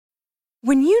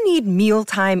When you need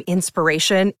mealtime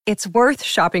inspiration, it's worth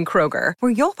shopping Kroger,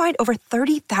 where you'll find over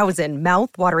 30,000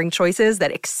 mouth-watering choices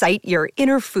that excite your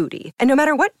inner foodie. And no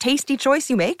matter what tasty choice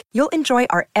you make, you'll enjoy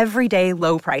our everyday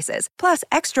low prices, plus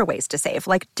extra ways to save,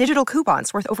 like digital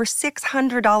coupons worth over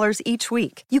 $600 each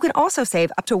week. You can also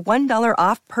save up to $1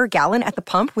 off per gallon at the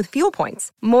pump with fuel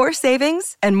points. More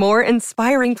savings and more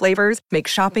inspiring flavors make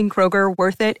shopping Kroger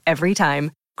worth it every time.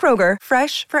 Kroger,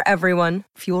 fresh for everyone.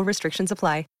 Fuel restrictions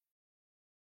apply.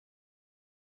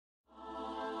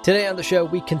 Today on the show,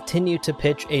 we continue to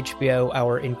pitch HBO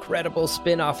our incredible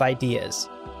spin-off ideas,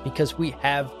 because we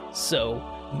have so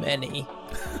many.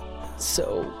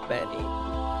 So many.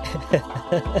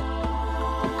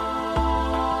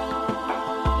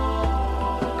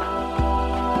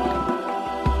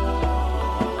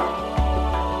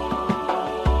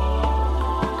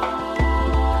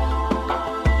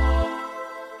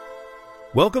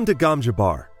 Welcome to Gom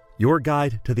Jabbar, your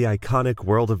guide to the iconic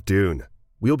world of Dune.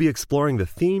 We'll be exploring the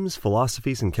themes,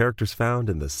 philosophies, and characters found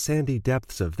in the sandy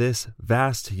depths of this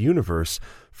vast universe,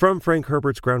 from Frank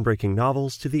Herbert's groundbreaking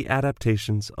novels to the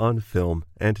adaptations on film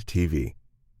and TV.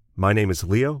 My name is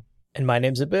Leo. And my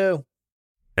name's Abu.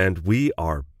 And we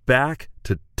are back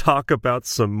to talk about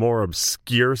some more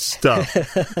obscure stuff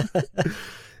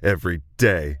every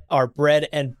day. Our bread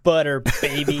and butter,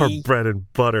 baby. Our bread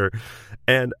and butter.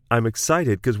 And I'm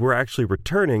excited because we're actually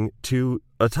returning to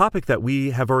a topic that we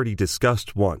have already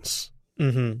discussed once.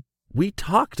 Mm-hmm. We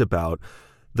talked about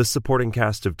the supporting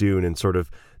cast of Dune and sort of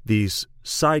these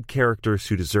side characters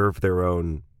who deserve their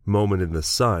own moment in the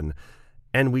sun.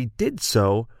 And we did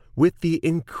so with the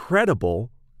incredible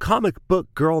comic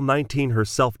book girl 19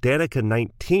 herself, Danica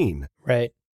 19.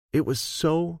 Right. It was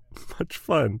so much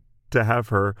fun to have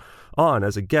her on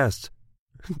as a guest.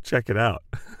 Check it out.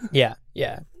 Yeah.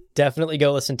 Definitely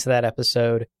go listen to that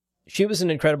episode. She was an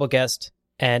incredible guest,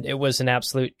 and it was an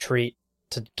absolute treat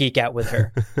to geek out with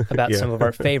her about some of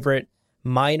our favorite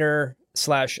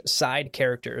minor/side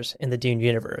characters in the Dune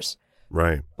universe.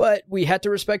 Right. But we had to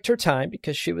respect her time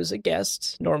because she was a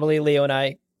guest. Normally, Leo and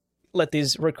I let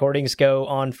these recordings go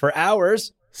on for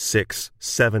hours.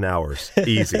 6-7 hours.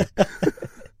 Easy.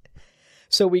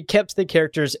 So we kept the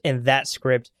characters in that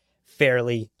script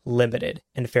fairly limited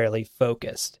and fairly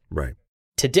focused. Right.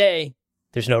 Today,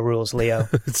 there's no rules, Leo.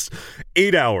 It's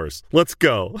 8 hours. Let's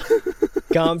go.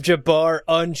 Gom Jabbar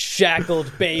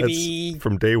unshackled, baby. That's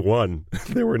from day one.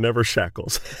 There were never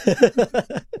shackles.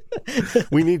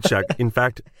 We need In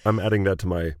fact, I'm adding that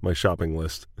to my shopping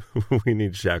list. We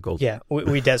need shackles. Yeah,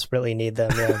 we desperately need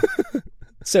them. Yeah.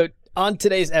 So on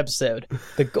today's episode,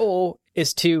 the goal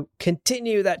is to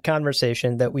continue that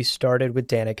conversation that we started with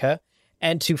Danica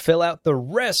and to fill out the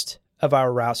rest of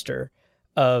our roster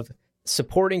of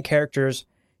supporting characters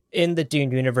in the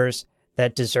Dune universe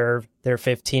that deserve their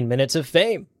 15 minutes of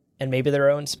fame and maybe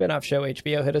their own spin-off show.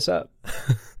 HBO, hit us up.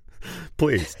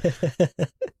 Please.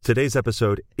 Today's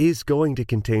episode is going to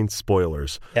contain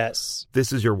spoilers. Yes.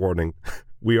 This is your warning.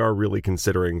 We are really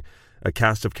considering a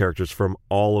cast of characters from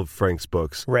all of Frank's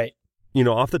books. Right. You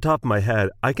know, off the top of my head,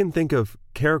 I can think of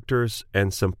characters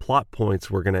and some plot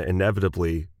points we're going to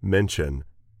inevitably mention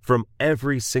from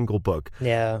every single book.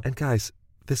 Yeah. And guys,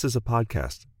 this is a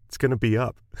podcast. It's going to be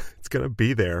up. It's going to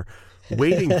be there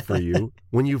waiting for you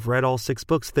when you've read all 6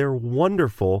 books. They're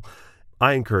wonderful.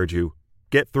 I encourage you,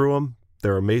 get through them.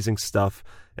 They're amazing stuff.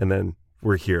 And then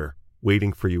we're here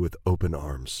waiting for you with open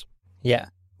arms. Yeah.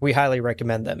 We highly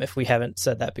recommend them if we haven't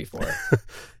said that before.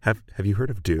 Have you heard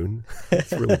of Dune?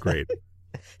 It's really great.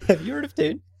 Have you heard of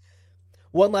Dune?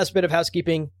 One last bit of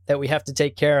housekeeping that we have to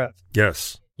take care of.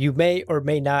 Yes. You may or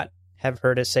may not have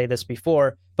heard us say this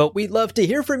before, but we'd love to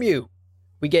hear from you.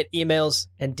 We get emails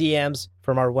and DMs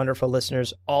from our wonderful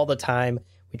listeners all the time.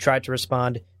 We try to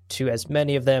respond to as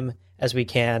many of them as we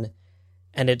can.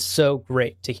 And it's so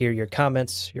great to hear your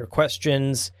comments, your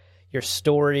questions, your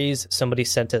stories. Somebody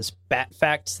sent us bat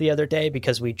facts the other day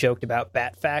because we joked about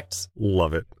bat facts.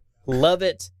 Love it. Love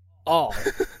it all.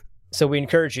 So we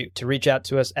encourage you to reach out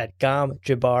to us at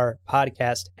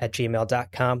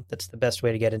gomjabbarpodcast@gmail.com. That's the best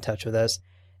way to get in touch with us.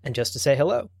 And just to say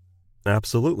hello.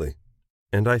 Absolutely.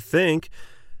 And I think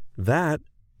that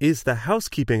is the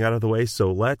housekeeping out of the way.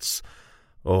 So let's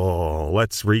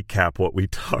recap what we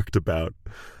talked about.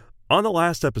 On the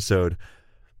last episode,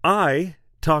 I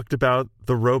talked about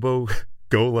the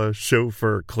Robo-Gola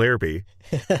chauffeur Clairby.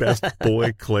 Best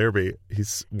boy Clairby.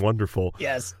 He's wonderful.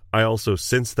 Yes. I also,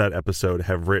 since that episode,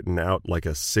 have written out like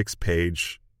a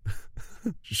 6-page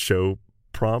show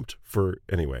prompt for...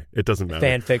 Anyway, it doesn't matter.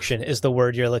 Fan fiction is the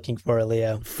word you're looking for,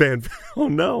 Leo. Oh,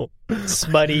 no.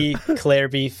 Smutty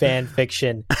Clairby fan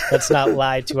fiction. Let's not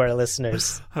lie to our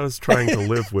listeners. I was trying to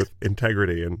live with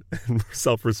integrity and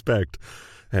self-respect,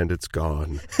 and it's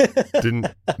gone.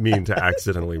 Didn't mean to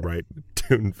accidentally write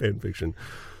Dune fan fiction.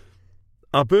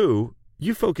 Abu,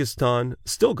 you focused on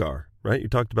Stilgar, right? You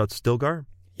talked about Stilgar?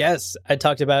 Yes, I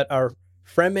talked about our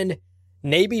Fremen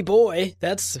Navy boy.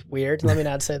 That's weird. Let me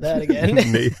not say that again.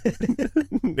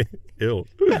 Ew.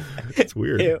 It's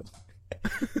weird. Ew.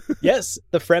 Yes,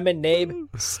 the Fremen name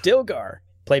Stilgar,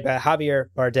 played by Javier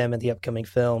Bardem in the upcoming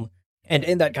film. And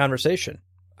in that conversation,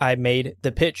 I made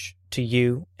the pitch to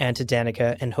you and to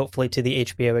Danica, and hopefully to the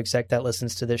HBO exec that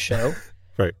listens to this show,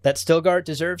 right, that Stilgar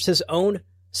deserves his own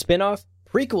spin-off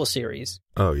prequel series.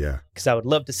 Oh, yeah. Because I would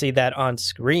love to see that on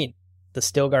screen. The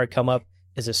Stilgar come up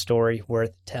is a story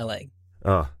worth telling.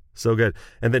 Oh, so good.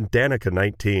 And then Danica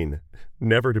 19,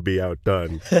 never to be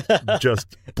outdone,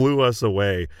 just blew us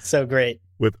away. So great.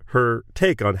 With her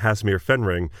take on Hasmir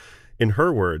Fenring. In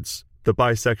her words, the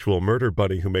bisexual murder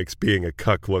bunny who makes being a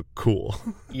cuck look cool.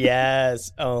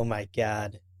 Yes. Oh, my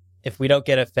God. If we don't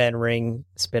get a Fenring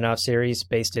spin-off series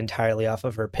based entirely off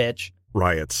of her pitch...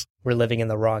 Riots. We're living in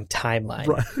the wrong timeline.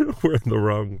 We're in the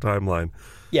wrong timeline.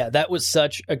 Yeah, that was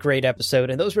such a great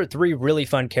episode. And those were 3 really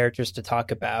fun characters to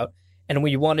talk about. And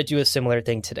we want to do a similar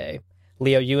thing today.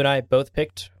 Leo, you and I both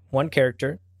picked one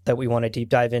character that we want to deep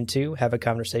dive into, have a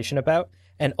conversation about,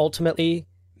 and ultimately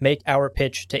make our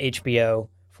pitch to HBO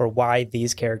for why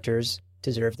these characters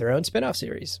deserve their own spin-off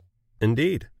series.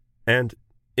 Indeed. And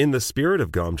in the spirit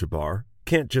of Gom Jabbar,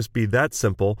 can't just be that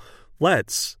simple.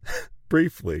 Let's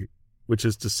briefly, which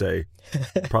is to say,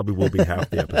 probably will be half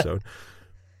the episode,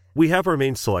 we have our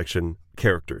main selection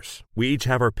characters. We each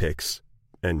have our picks,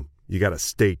 and you got to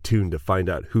stay tuned to find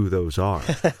out who those are.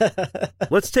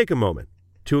 Let's take a moment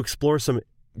to explore some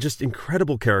just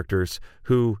incredible characters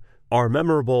who are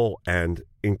memorable and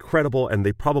incredible, and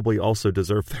they probably also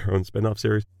deserve their own spin-off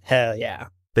series. Hell yeah.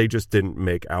 They just didn't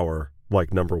make our,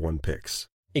 number 1 picks.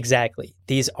 Exactly.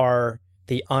 These are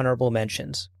the honorable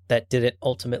mentions that didn't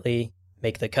ultimately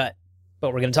make the cut.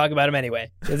 But we're going to talk about them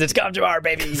anyway, because it's Gom Jabbar,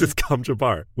 baby. It's Gom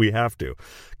Jabbar. We have to.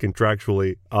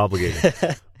 Contractually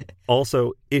obligated.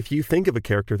 Also, if you think of a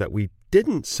character that we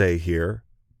didn't say here,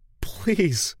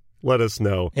 please let us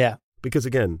know. Yeah. Because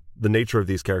again, the nature of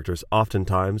these characters,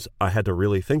 oftentimes I had to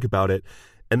really think about it,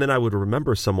 and then I would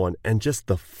remember someone, and just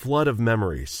the flood of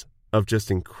memories of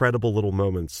just incredible little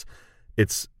moments.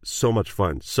 It's so much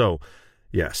fun. So,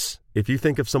 yes, if you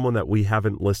think of someone that we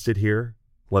haven't listed here,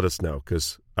 let us know,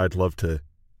 because I'd love to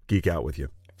geek out with you.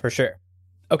 For sure.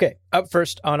 Okay, up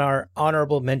first on our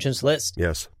honorable mentions list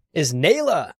is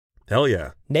Nayla. Hell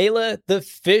yeah. Nayla, the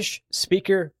fish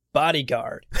speaker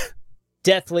bodyguard.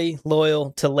 Deathly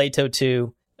loyal to Leto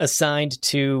 2, assigned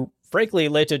to, frankly,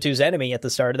 Leto 2's enemy at the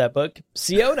start of that book,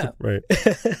 Siona. Right.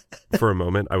 For a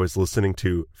moment, I was listening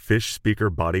to fish speaker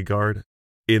bodyguard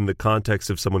in the context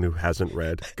of someone who hasn't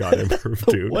read God Emperor of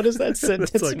Dune. What does that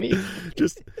sentence mean?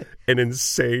 Just an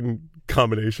insane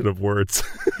combination of words.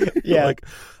 Yeah.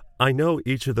 I know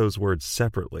each of those words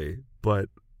separately, but...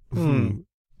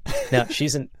 No,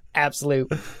 she's an absolute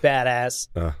badass.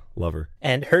 Love her.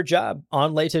 And her job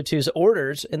on Leto 2's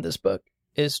orders in this book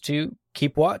is to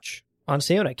keep watch on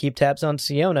Siona, keep tabs on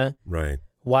Siona. Right.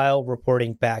 While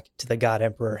reporting back to the God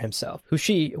Emperor himself, who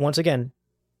she, once again,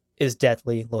 is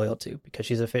deathly loyal to because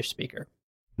she's a fish speaker.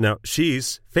 Now,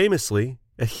 she's famously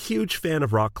a huge fan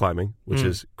of rock climbing, which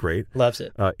is great. Loves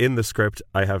it. In the script,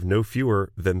 I have no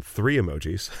fewer than 3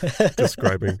 emojis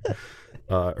describing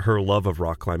her love of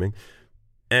rock climbing.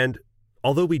 And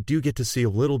although we do get to see a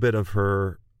little bit of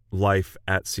her life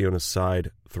at Siona's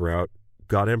side throughout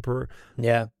God Emperor,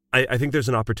 yeah, I think there's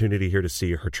an opportunity here to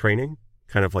see her training,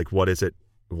 kind of like what is it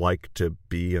like to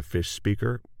be a fish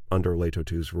speaker under Leto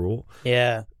 2's rule.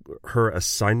 Yeah. Her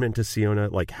assignment to Siona,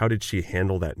 how did she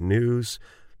handle that news,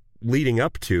 leading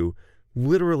up to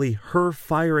literally her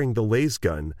firing the laser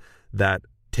gun that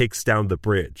takes down the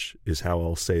bridge, is how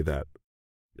I'll say that.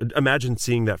 Imagine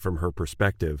seeing that from her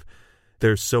perspective.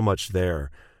 There's so much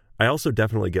there. I also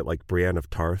definitely get Brienne of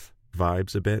Tarth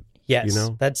vibes a bit. Yes,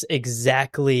 that's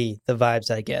exactly the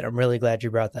vibes I get. I'm really glad you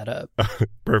brought that up.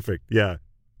 Perfect. Yeah.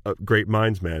 Great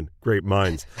minds, man. Great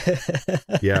minds.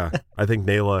 Yeah. I think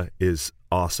Nayla is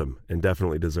awesome and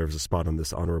definitely deserves a spot on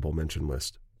this honorable mention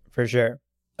list. For sure.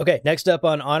 Okay, next up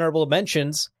on honorable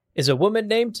mentions is a woman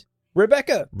named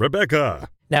Rebecca. Rebecca.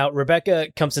 Now, Rebecca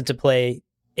comes into play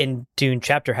in Dune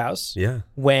Chapter House. Yeah.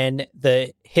 When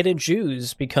the hidden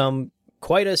Jews become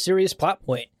quite a serious plot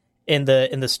point in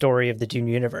the story of the Dune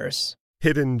universe.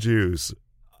 Hidden Jews.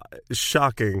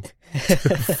 shocking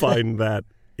to find that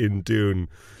in Dune.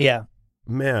 Yeah.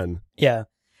 Man. Yeah.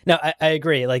 No, I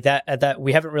agree. Like that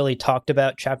we haven't really talked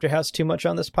about Chapter House too much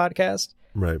on this podcast.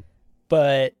 Right.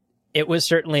 But it was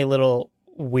certainly a little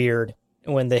weird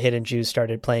when the hidden Jews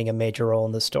started playing a major role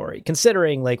in the story,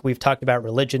 considering like we've talked about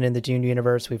religion in the Dune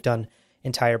universe. We've done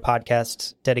entire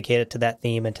podcasts dedicated to that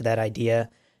theme and to that idea.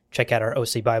 Check out our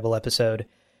OC Bible episode.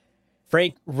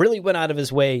 Frank really went out of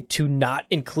his way to not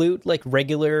include like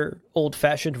regular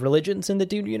old-fashioned religions in the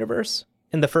Dune universe.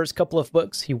 In the first couple of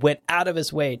books, he went out of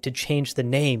his way to change the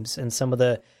names and some of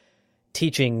the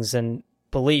teachings and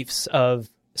beliefs of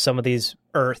some of these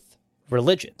Earth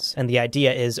religions. And the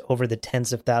idea is over the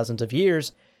tens of thousands of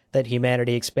years that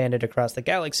humanity expanded across the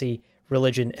galaxy,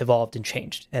 religion evolved and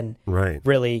changed. And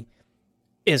really,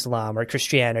 Islam or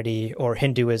Christianity or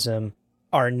Hinduism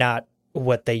are not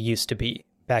what they used to be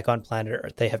back on planet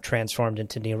Earth. They have transformed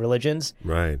into new religions.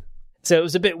 Right. So it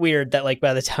was a bit weird that like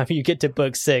by the time you get to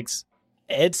book 6,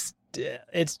 it's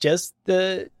just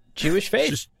the Jewish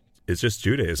faith. It's just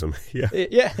Judaism. Yeah.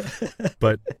 Yeah.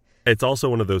 But it's also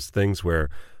one of those things where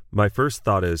my first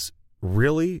thought is,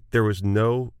 really, there was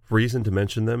no reason to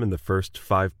mention them in the first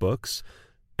 5 books.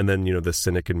 And then, the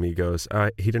cynic in me goes,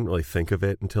 he didn't really think of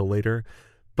it until later.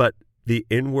 But the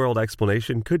in-world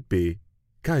explanation could be,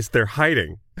 guys, they're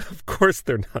hiding. Of course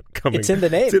they're not coming. It's in the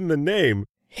name. It's in the name.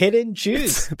 Hidden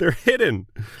Jews. They're hidden.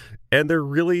 And they're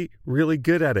really, really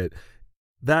good at it.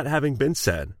 That having been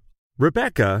said,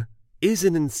 Rebecca is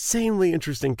an insanely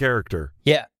interesting character.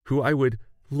 Yeah. Who I would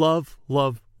love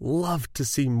to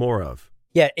see more of.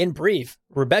 Yeah, in brief,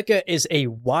 Rebecca is a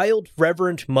wild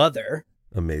reverend mother.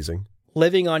 Amazing.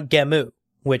 Living on Gamu,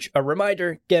 which, a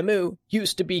reminder, Gamu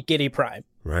used to be Giddy Prime.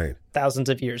 Right. Thousands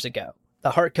of years ago.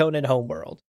 The Harkonnen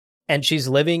homeworld. And she's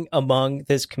living among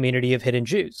this community of hidden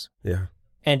Jews. Yeah.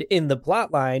 And in the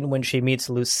plotline, when she meets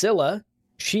Lucilla,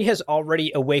 she has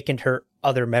already awakened her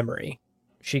other memory.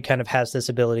 She kind of has this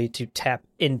ability to tap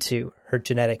into her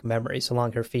genetic memories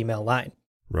along her female line.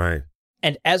 Right.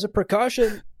 And as a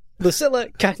precaution, Lucilla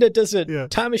kind of does a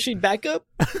time machine backup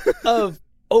of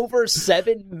over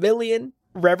 7 million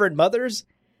Reverend Mothers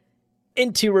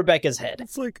into Rebecca's head.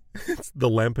 It's like the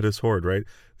Lampetus Horde, right?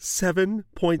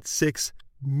 7.6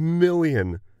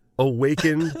 million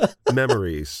awakened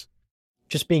memories.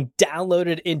 Just being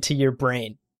downloaded into your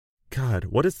brain. God,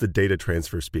 what is the data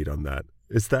transfer speed on that?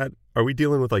 Are we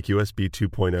dealing with like USB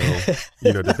 2.0?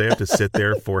 Did they have to sit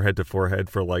there forehead to forehead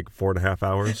for like 4.5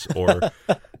 hours? Or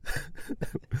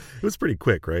it was pretty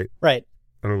quick, right? Right.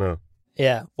 I don't know.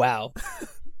 Yeah. Wow.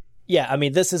 Yeah. I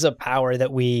mean, this is a power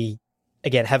that we,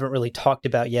 again, haven't really talked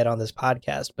about yet on this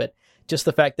podcast, but just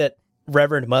the fact that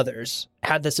Reverend Mothers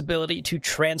had this ability to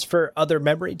transfer other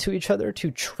memory to each other,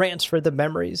 to transfer the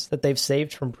memories that they've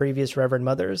saved from previous Reverend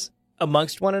Mothers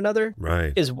amongst one another,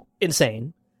 right, is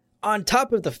insane. On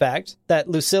top of the fact that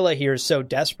Lucilla here is so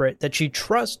desperate that she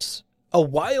trusts a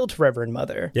wild Reverend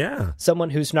Mother. Yeah. Someone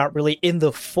who's not really in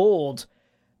the fold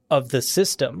of the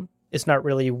system, is not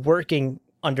really working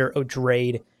under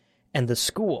Odrade and the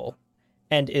school,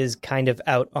 and is kind of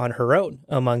out on her own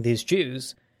among these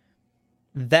Jews.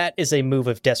 That is a move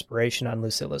of desperation on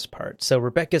Lucilla's part. So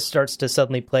Rebecca starts to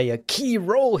suddenly play a key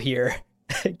role here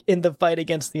in the fight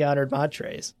against the Honored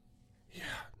Matres. Yeah,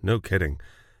 no kidding.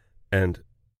 And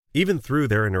even through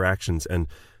their interactions and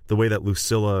the way that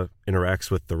Lucilla interacts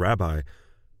with the rabbi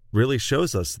really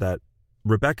shows us that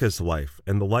Rebecca's life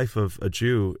and the life of a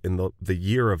Jew in the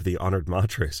year of the Honored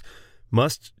Matres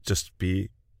must just be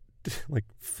like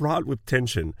fraught with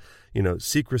tension,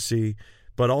 secrecy,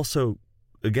 but also,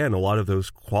 again, a lot of those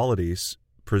qualities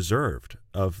preserved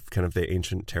of kind of the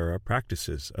ancient Terra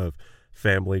practices of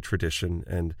family tradition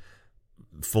and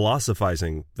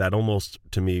philosophizing that almost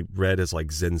to me read as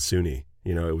like Zen Sunni.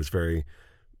 It was very,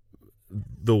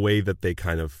 the way that they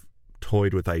kind of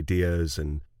toyed with ideas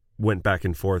and went back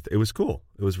and forth. It was cool.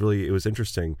 It was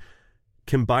interesting.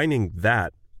 Combining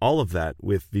all of that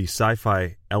with the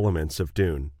sci-fi elements of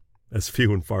Dune, as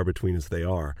few and far between as they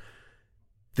are,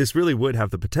 this really would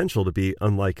have the potential to be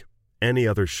unlike any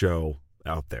other show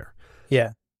out there.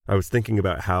 Yeah. I was thinking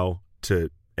about how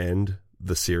to end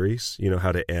the series,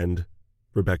 how to end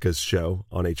Rebecca's show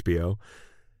on HBO.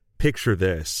 Picture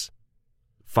this.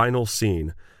 Final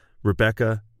scene.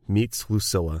 Rebecca meets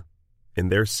Lucilla in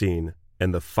their scene,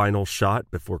 and the final shot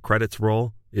before credits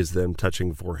roll is them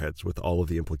touching foreheads with all of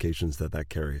the implications that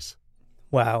carries.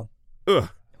 Wow. Ugh.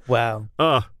 Wow.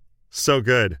 So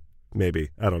good. Maybe.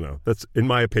 I don't know. That's, in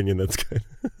my opinion, that's good.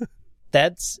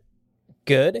 That's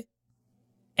good.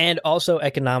 And also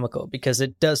economical, because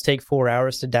it does take 4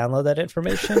 hours to download that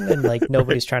information, and like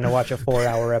nobody's trying to watch a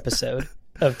 4-hour episode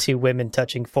of two women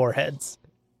touching foreheads.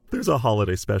 There's a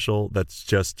holiday special that's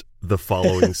just the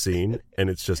following scene, and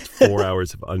it's just 4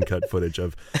 hours of uncut footage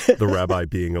of the rabbi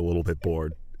being a little bit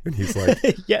bored. And he's like,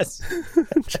 yes.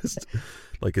 Just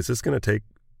like, is this going to take...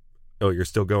 Oh, you're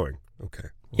still going. Okay.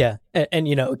 Yeah. And,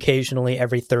 you know, occasionally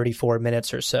every 34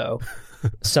 minutes or so,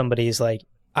 somebody's like,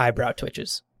 eyebrow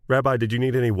twitches. Rabbi, did you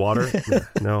need any water?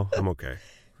 No, I'm okay.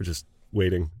 We're just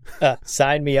waiting.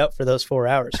 Sign me up for those 4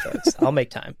 hours, folks. I'll make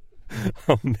time.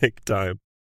 I'll make time.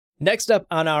 Next up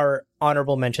on our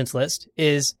honorable mentions list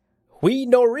is Hui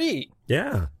Nori.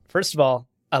 Yeah. First of all,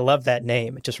 I love that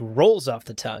name. It just rolls off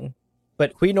the tongue.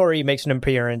 But Hui Nori makes an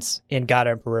appearance in God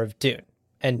Emperor of Dune.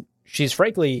 And she's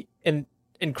frankly an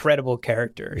incredible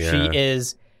character. Yeah. She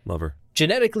is Love her.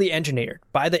 Genetically engineered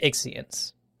by the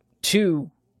Ixians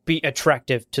to be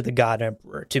attractive to the God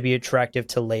Emperor, to be attractive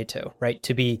to Leto, right?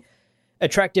 To be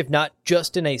attractive not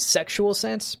just in a sexual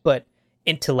sense, but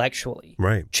intellectually.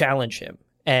 Right. Challenge him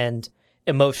and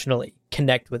emotionally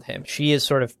connect with him. She is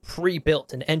sort of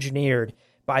pre-built and engineered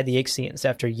by the Ixians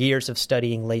after years of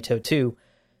studying Leto 2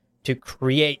 to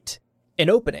create an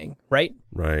opening, right?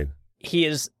 Right. He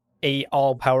is a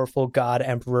all-powerful God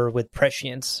Emperor with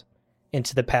prescience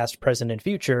into the past, present, and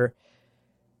future.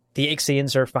 The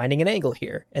Ixians are finding an angle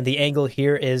here, and the angle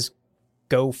here is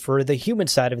go for the human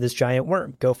side of this giant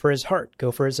worm, go for his heart,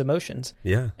 go for his emotions.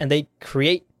 Yeah. And they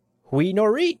create Hui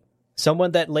Nori,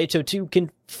 someone that Leto 2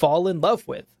 can fall in love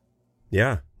with.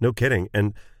 Yeah, no kidding.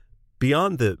 And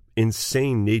beyond the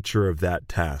insane nature of that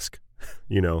task,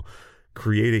 you know,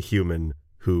 create a human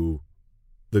who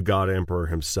the God Emperor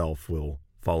himself will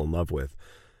fall in love with.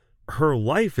 Her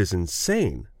life is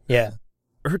insane. Yeah.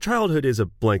 Her childhood is a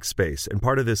blank space, and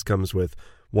part of this comes with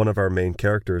one of our main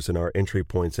characters in our entry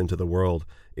points into the world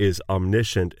is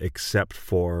omniscient except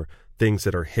for things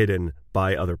that are hidden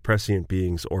by other prescient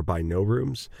beings or by no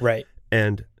rooms. Right.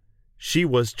 And she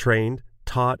was trained,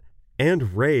 taught,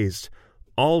 and raised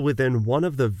all within one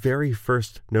of the very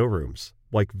first no rooms,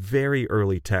 like very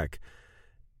early tech.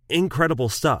 Incredible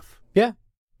stuff. Yeah.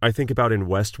 I think about in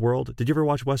Westworld. Did you ever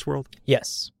watch Westworld?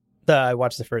 Yes. I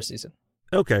watched the first season.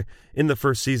 Okay. In the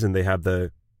first season, they have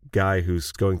the guy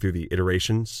who's going through the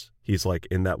iterations. He's like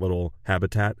in that little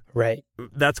habitat. Right.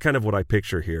 That's kind of what I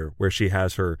picture here, where she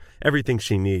has her everything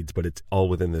she needs, but it's all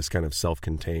within this kind of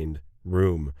self-contained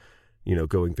room, you know,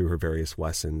 going through her various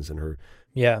lessons and her...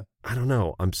 Yeah. I don't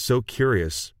know. I'm so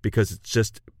curious because it's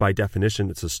just, by definition,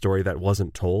 it's a story that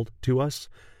wasn't told to us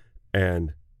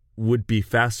and would be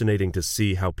fascinating to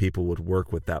see how people would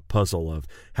work with that puzzle of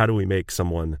how do we make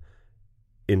someone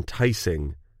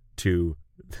enticing to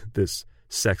this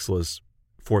sexless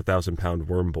 4,000-pound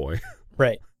worm boy.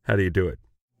 Right. How do you do it?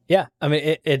 Yeah. I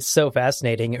mean, it's so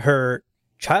fascinating. Her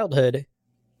childhood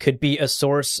could be a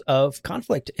source of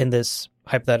conflict in this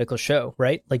hypothetical show,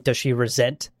 right? Like, does she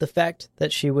resent the fact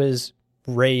that she was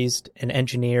raised and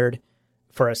engineered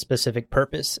for a specific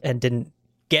purpose and didn't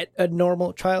get a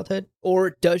normal childhood?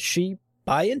 Or does she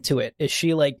buy into it? Is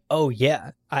she like, oh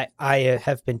yeah, I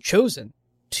have been chosen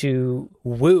to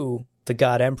woo the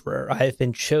God Emperor. I have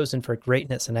been chosen for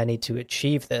greatness and I need to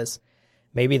achieve this.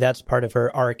 Maybe that's part of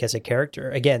her arc as a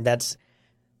character. Again, that's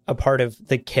a part of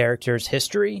the character's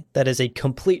history that is a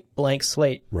complete blank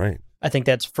slate. Right. I think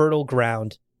that's fertile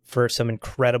ground for some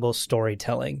incredible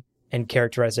storytelling and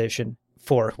characterization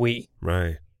for Hui.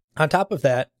 Right. On top of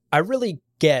that, I really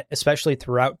get, especially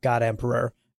throughout God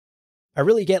Emperor, I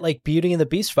really get like Beauty and the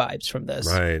Beast vibes from this.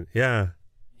 Right. Yeah.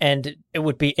 And it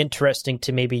would be interesting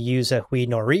to maybe use a Hui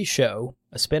Nori show,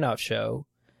 a spin-off show,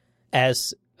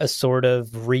 as a sort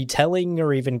of retelling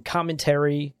or even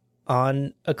commentary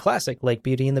on a classic like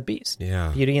Beauty and the Beast.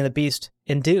 Yeah. Beauty and the Beast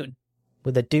in Dune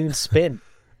with a Dune spin.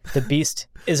 The Beast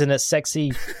isn't a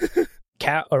sexy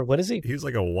cow, or what is he? He's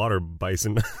like a water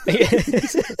bison. Yeah,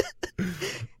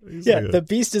 the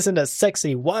Beast isn't a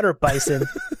sexy water bison.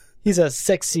 He's a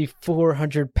sexy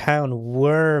 400-pound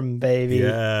worm, baby.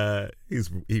 Yeah,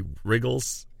 he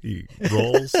wriggles, he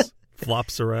rolls,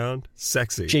 flops around,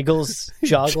 sexy. Jiggles,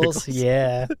 joggles,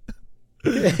 yeah.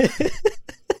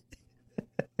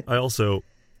 I also,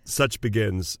 such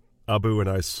begins Abu and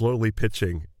I slowly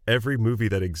pitching every movie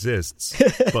that exists,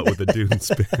 but with a Dune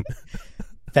spin.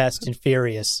 Fast and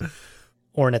Furious,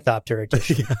 Ornithopter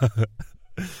edition.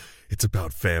 Yeah. It's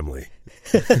about family.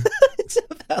 It's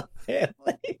about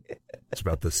family. It's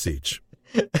about the siege.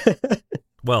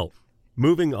 Well,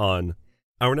 moving on,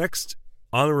 our next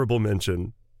honorable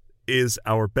mention is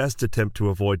our best attempt to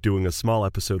avoid doing a small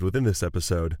episode within this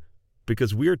episode,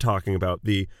 because we're talking about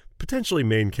the potentially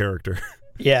main character.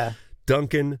 Yeah.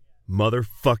 Duncan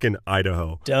motherfucking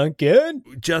Idaho. Duncan?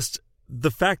 Just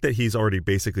the fact that he's already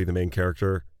basically the main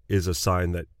character is a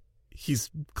sign that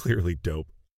he's clearly dope.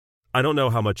 I don't know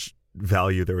how much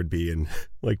value there would be in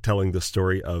like telling the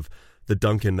story of the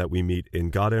Duncan that we meet in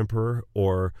God Emperor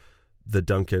or the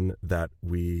Duncan that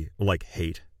we like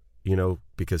hate, you know,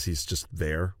 because he's just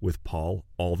there with Paul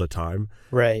all the time.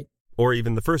 Right. Or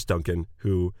even the first Duncan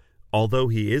who, although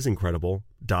he is incredible,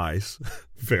 dies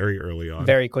very early on.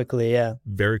 Very quickly, yeah.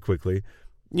 Very quickly.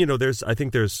 You know, I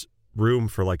think there's room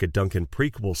for like a Duncan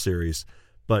prequel series,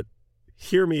 but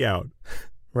hear me out.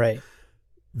 Right.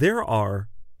 There are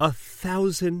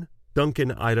 1,000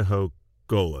 Duncan Idaho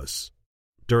Golas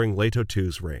during Leto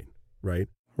II's reign, right?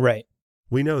 Right.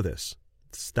 We know this.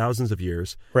 It's thousands of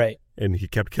years. Right. And he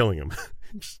kept killing him.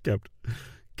 He just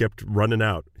kept running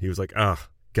out. He was like,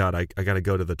 God, I got to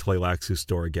go to the Tleilaxu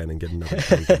store again and get another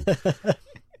Duncan.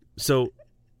 So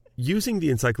using the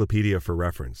encyclopedia for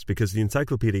reference, because the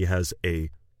encyclopedia has a,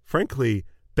 frankly,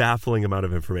 baffling amount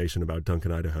of information about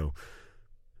Duncan Idaho,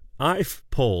 I've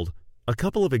pulled a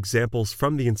couple of examples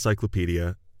from the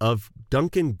encyclopedia of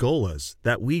Duncan Golas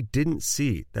that we didn't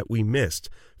see, that we missed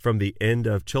from the end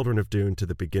of Children of Dune to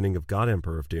the beginning of God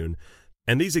Emperor of Dune.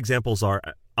 And these examples are,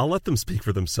 I'll let them speak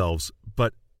for themselves,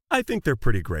 but I think they're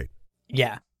pretty great.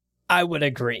 Yeah, I would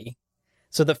agree.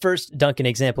 So the first Duncan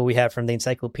example we have from the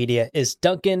encyclopedia is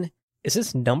Duncan, is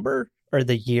this number or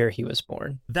the year he was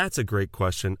born? That's a great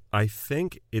question. I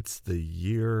think it's the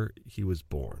year he was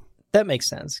born. That makes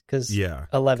sense, because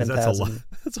 11,000.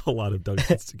 That's a lot of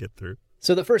Duncans to get through.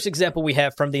 So the first example we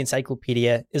have from the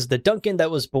encyclopedia is the Duncan that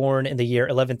was born in the year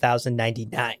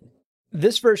 11,099.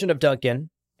 This version of Duncan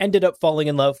ended up falling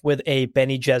in love with a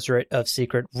Bene Gesserit of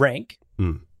secret rank,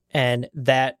 and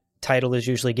that title is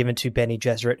usually given to Bene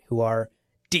Gesserit who are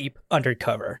deep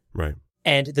undercover. Right.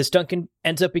 And this Duncan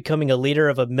ends up becoming a leader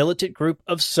of a militant group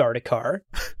of Sardaukar.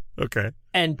 Okay.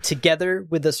 And together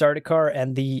with the Sardaukar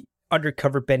and the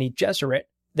undercover Bene Gesserit,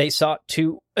 they sought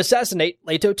to assassinate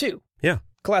Leto II. Yeah.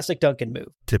 Classic Duncan move.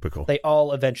 Typical. They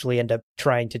all eventually end up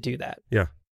trying to do that. Yeah.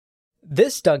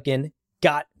 This Duncan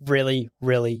got really,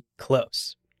 really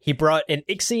close. He brought an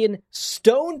Ixian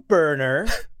stone burner.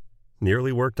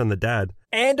 Nearly worked on the dad.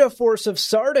 And a force of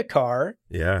Sardaukar.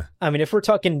 Yeah. I mean, if we're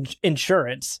talking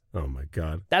insurance. Oh my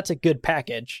God. That's a good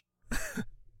package.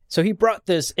 So he brought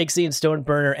this Ixian stone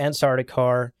burner and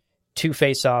Sardaukar to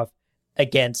face off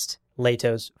against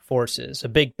Leto's forces. A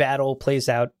big battle plays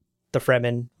out, the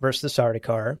Fremen versus the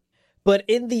Sardaukar. But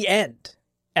in the end,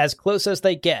 as close as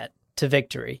they get to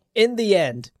victory, in the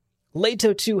end,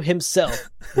 Leto II himself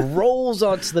rolls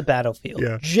onto the battlefield,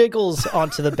 jiggles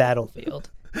onto the battlefield,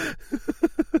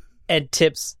 and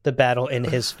tips the battle in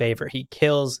his favor. He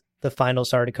kills the final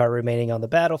Sardaukar remaining on the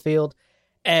battlefield,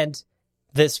 and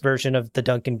this version of the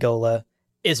Duncan Gola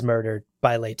is murdered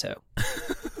by Leto.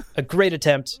 A great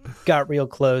attempt, got real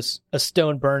close. A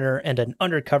stone burner and an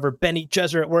undercover Bene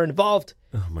Gesserit were involved.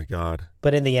 Oh my God.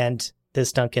 But in the end,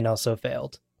 this Duncan also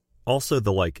failed. Also,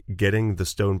 the getting the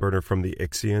stone burner from the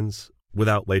Ixians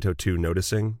without Leto II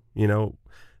noticing, you know,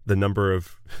 the number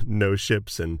of no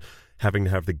ships and having to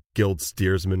have the guild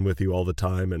steersman with you all the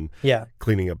time and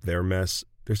cleaning up their mess.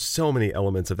 There's so many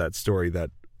elements of that story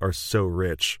that are so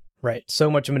rich. Right.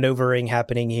 So much maneuvering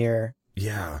happening here.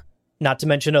 Yeah. Not to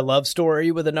mention a love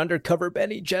story with an undercover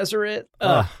Bene Gesserit.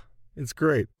 It's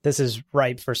great. This is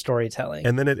ripe for storytelling.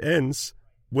 And then it ends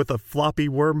with a floppy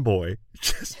worm boy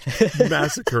just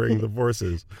massacring the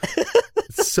forces.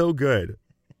 It's so good.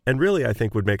 And really, I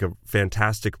think would make a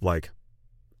fantastic,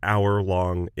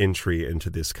 hour-long entry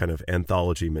into this kind of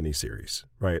anthology miniseries,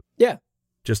 right? Yeah.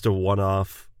 Just a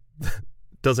one-off.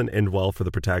 Doesn't end well for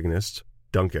the protagonist,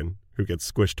 Duncan, who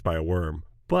gets squished by a worm.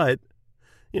 But,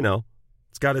 you know,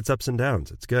 it's got its ups and downs.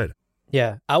 It's good.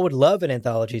 Yeah. I would love an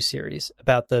anthology series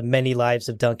about the many lives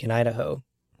of Duncan Idaho,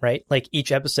 right? Like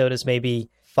each episode is maybe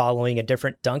following a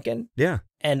different Duncan. Yeah.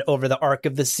 And over the arc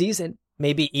of the season,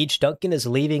 maybe each Duncan is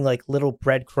leaving little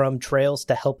breadcrumb trails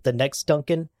to help the next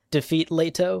Duncan defeat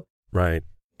Leto. Right.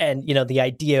 And, you know, the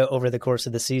idea over the course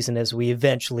of the season is we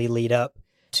eventually lead up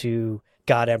to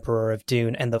God Emperor of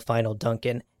Dune and the final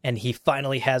Duncan, and he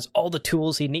finally has all the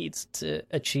tools he needs to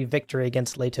achieve victory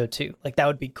against Leto II. That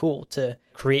would be cool to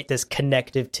create this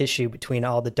connective tissue between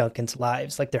all the Duncans'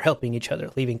 lives. They're helping each other,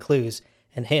 leaving clues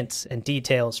and hints and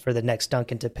details for the next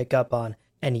Duncan to pick up on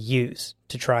and use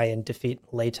to try and defeat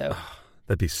Leto.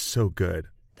 That'd be so good.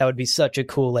 That would be such a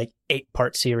cool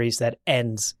 8-part series that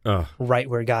ends right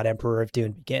where God Emperor of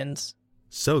Dune begins.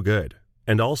 So good.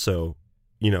 And also,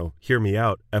 you know, hear me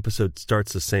out, episode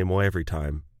starts the same way every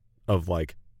time of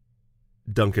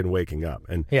Duncan waking up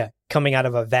and coming out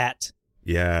of a vat.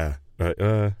 Yeah.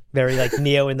 Very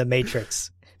Neo in the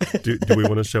Matrix. do we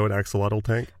want to show an axolotl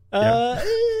tank?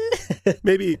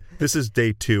 Maybe this is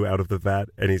day 2 out of the vat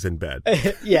and he's in bed.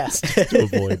 Yes. To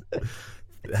avoid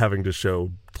having to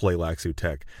show Tleilaxu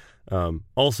tech.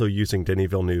 Also using Denis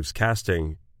Villeneuve's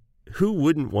casting, who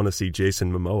wouldn't want to see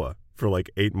Jason Momoa for like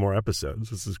 8 more episodes?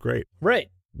 This is great. Right.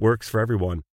 Works for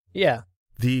everyone. Yeah.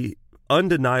 The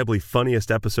undeniably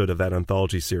funniest episode of that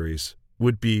anthology series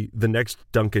would be the next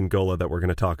Duncan Gola that we're going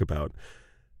to talk about.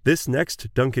 This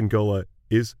next Duncan Gola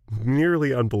is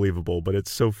nearly unbelievable, but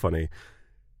it's so funny.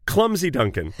 Clumsy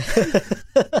Duncan.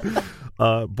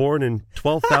 Born in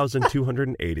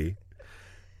 12,280.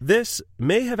 This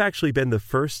may have actually been the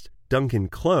first Duncan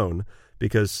clone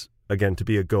because, again, to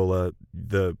be a Gola,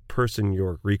 the person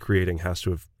you're recreating has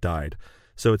to have died.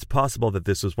 So it's possible that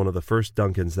this was one of the first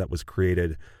Duncans that was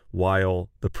created while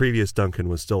the previous Duncan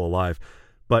was still alive.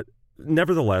 But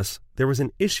nevertheless, there was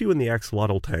an issue in the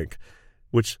axolotl tank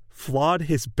which flawed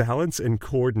his balance and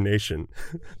coordination.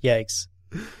 Yikes.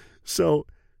 So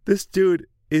this dude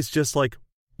is just like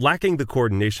lacking the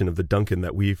coordination of the Duncan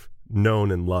that we've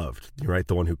known and loved, right?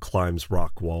 The one who climbs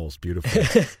rock walls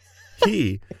beautifully.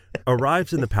 He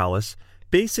arrives in the palace,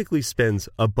 basically spends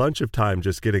a bunch of time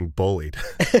just getting bullied.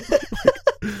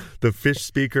 The fish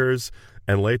speakers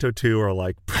and Leto 2 are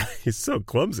like, he's so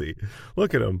clumsy.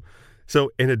 Look at him.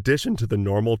 So in addition to the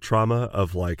normal trauma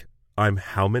of like, I'm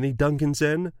how many Duncans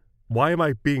in? Why am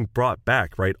I being brought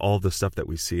back, right? All the stuff that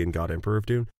we see in God Emperor of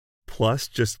Dune. Plus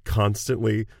just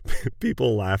constantly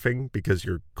people laughing because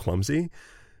you're clumsy.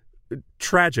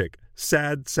 Tragic.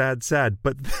 Sad.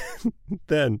 But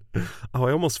then, I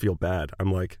almost feel bad.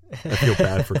 I'm like, I feel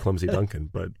bad for clumsy Duncan,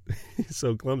 but he's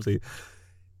so clumsy.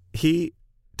 He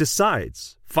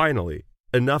decides, finally,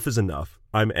 enough is enough.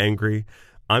 I'm angry.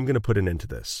 I'm going to put an end to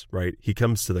this, right? He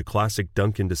comes to the classic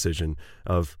Duncan decision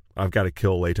of, I've got to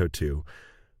kill Leto 2.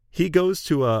 He goes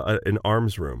to an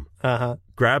arms room,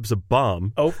 grabs a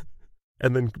bomb,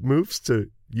 and then moves to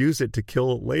use it to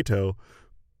kill Leto,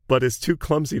 but is too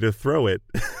clumsy to throw it.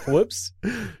 Whoops.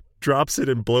 Drops it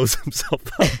and blows himself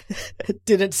up.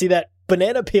 Didn't see that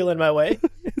banana peel in my way.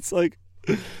 It's like,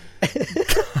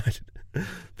 God,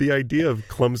 the idea of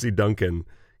clumsy Duncan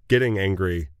getting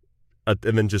angry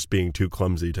and then just being too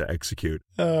clumsy to execute.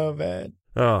 Oh, man.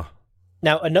 Oh.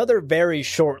 Now, another very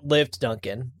short-lived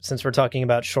Duncan, since we're talking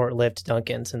about short-lived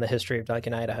Duncans in the history of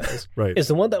Duncan Idahos, right, is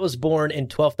the one that was born in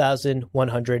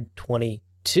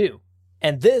 12,122.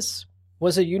 And this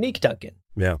was a unique Duncan.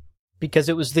 Yeah. Because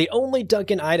it was the only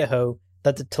Duncan Idaho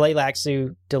that the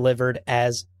Tleilaxu delivered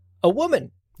as a woman.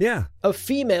 Yeah. A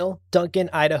female Duncan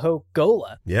Idaho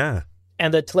Gola. Yeah.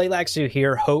 And the Tleilaxu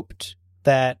here hoped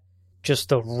that just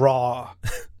the raw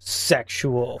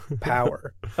sexual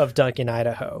power of Duncan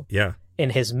Idaho in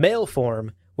his male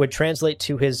form would translate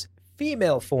to his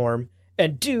female form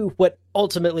and do what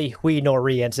ultimately Hui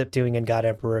Nori ends up doing in God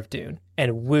Emperor of Dune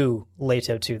and woo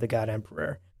Leto to the God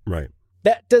Emperor. Right.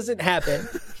 That doesn't happen.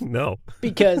 No.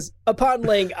 Because upon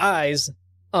laying eyes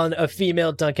on a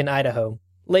female Duncan Idaho,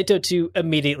 Leto 2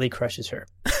 immediately crushes her.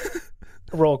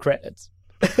 Roll credits.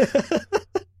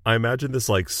 I imagine this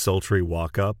like sultry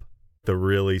walk up, the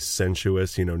really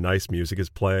sensuous, nice music is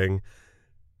playing,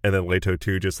 and then Leto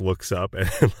 2 just looks up and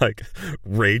like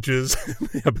rages.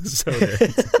 The episode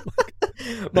ends. Like,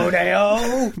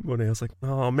 Moneo! Moneo's like,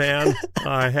 oh man,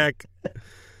 heck,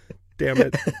 damn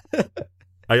it.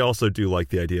 I also do like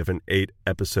the idea of an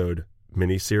 8-episode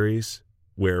miniseries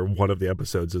where one of the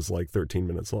episodes is like 13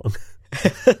 minutes long.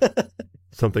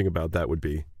 Something about that would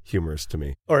be humorous to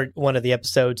me. Or one of the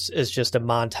episodes is just a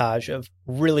montage of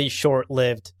really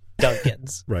short-lived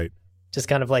Duncans. Right. Just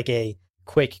kind of like a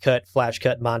quick cut, flash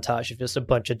cut montage of just a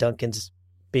bunch of Duncans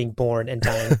being born and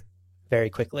dying very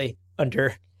quickly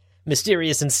under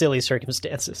mysterious and silly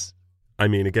circumstances. I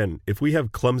mean, again, if we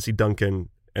have clumsy Duncan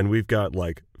and we've got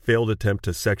like failed attempt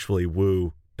to sexually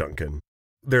woo Duncan,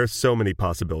 there are so many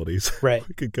possibilities. Right.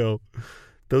 We could go.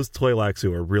 Those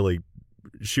Tleilaxu are really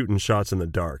shooting shots in the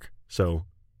dark. So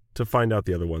to find out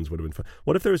the other ones would have been fun.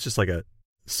 What if there was just like a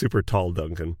super tall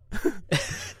Duncan?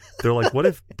 They're like, what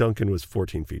if Duncan was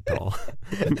 14 feet tall?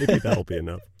 Maybe that'll be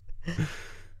enough.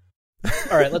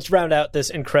 All right, let's round out this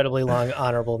incredibly long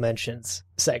honorable mentions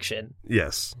section.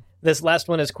 Yes. This last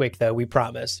one is quick, though, we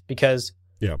promise, because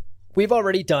we've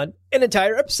already done an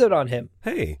entire episode on him.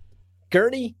 Hey.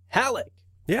 Gurney Halleck.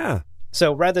 Yeah.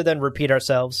 So rather than repeat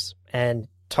ourselves and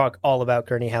talk all about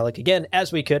Gurney Halleck again,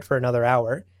 as we could for another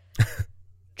hour,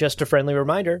 just a friendly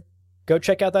reminder, go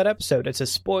check out that episode. It's a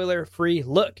spoiler-free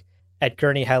look at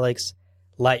Gurney Halleck's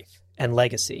life and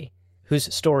legacy,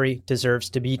 whose story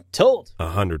deserves to be told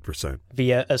 100%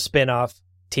 via a spin-off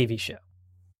TV show.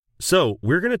 So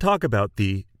we're going to talk about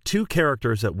the 2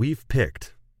 characters that we've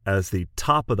picked as the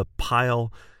top of the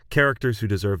pile characters who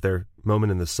deserve their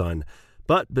moment in the sun.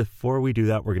 But before we do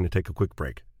that, we're going to take a quick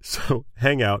break. So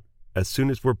hang out. As soon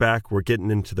as we're back, we're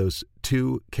getting into those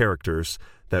two characters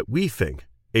that we think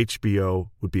HBO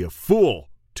would be a fool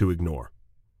to ignore.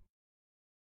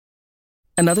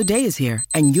 Another day is here,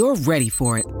 and you're ready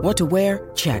for it. What to wear?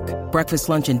 Check. Breakfast,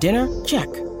 lunch, and dinner?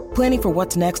 Check. Planning for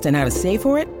what's next and how to save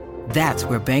for it? That's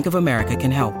where Bank of America can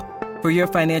help. For your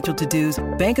financial to-dos,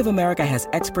 Bank of America has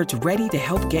experts ready to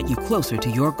help get you closer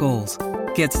to your goals.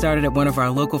 Get started at one of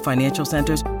our local financial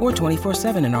centers or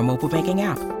 24/7 in our mobile banking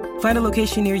app. Find a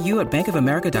location near you at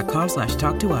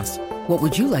bankofamerica.com/talktous. What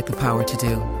would you like the power to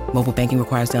do? Mobile banking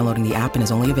requires downloading the app and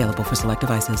is only available for select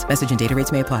devices. Message and data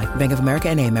rates may apply. Bank of America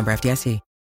N.A., member FDIC.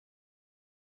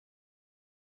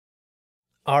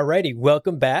 Alrighty,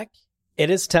 welcome back. It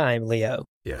is time, Leo.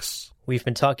 Yes. We've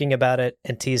been talking about it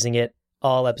and teasing it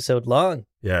all episode long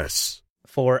Yes.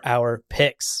 for our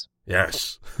picks.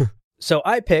 Yes. So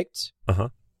I picked Uh-huh.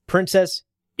 Princess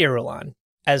Irulan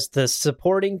as the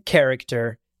supporting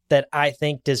character that I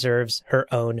think deserves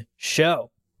her own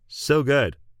show. So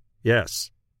good.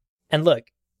 Yes. And look,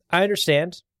 I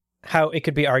understand how it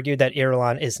could be argued that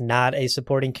Irulan is not a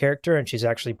supporting character and she's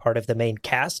actually part of the main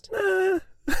cast.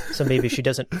 So maybe she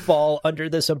doesn't fall under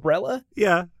this umbrella.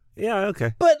 Yeah. Yeah,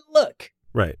 okay. But look,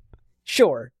 Right.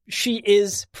 sure, she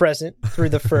is present through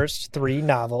the first 3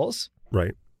 novels,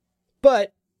 Right.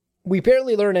 but we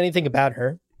barely learn anything about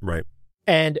her. Right.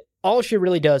 And all she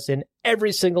really does in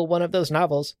every single one of those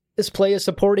novels is play a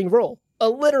supporting role, a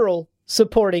literal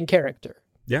supporting character.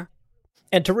 Yeah.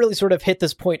 And to really sort of hit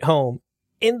this point home,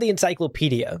 in the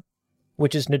encyclopedia,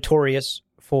 which is notorious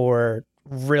for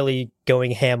really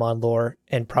going ham on lore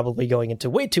and probably going into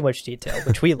way too much detail,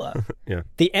 which we love, Yeah.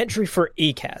 the entry for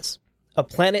Ekaz, a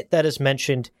planet that is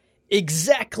mentioned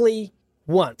exactly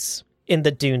once in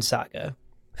the Dune saga,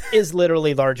 is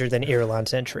literally larger than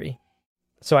Irulan's entry.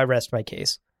 So I rest my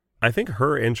case. I think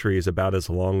her entry is about as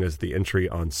long as the entry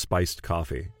on spiced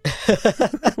coffee.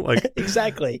 Like,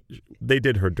 Exactly. they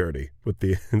did her dirty with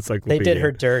the They encyclopedia. did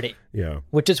her dirty, Yeah.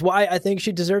 which is why I think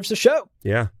she deserves a show.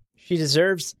 Yeah. She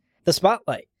deserves the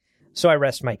spotlight. So I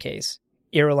rest my case.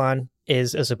 Irulan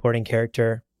is a supporting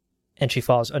character, and she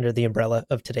falls under the umbrella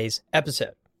of today's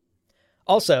episode.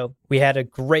 Also, we had a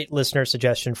great listener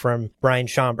suggestion from Brian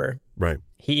Schomber. Right.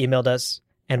 He emailed us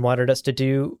and wanted us to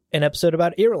do an episode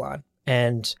about Irulan.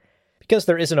 And because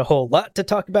there isn't a whole lot to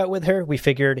talk about with her, we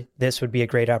figured this would be a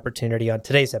great opportunity on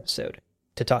today's episode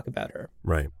to talk about her.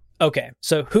 Right. Okay,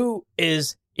 so who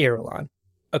is Irulan?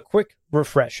 A quick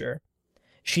refresher.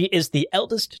 She is the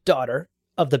eldest daughter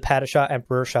of the Padishah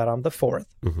Emperor Shaddam IV.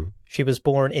 Mm-hmm. She was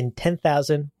born in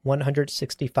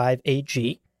 10,165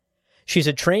 AG. She's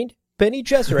a trained Bene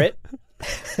Gesserit,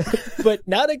 but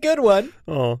not a good one.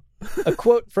 Oh. A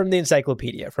quote from the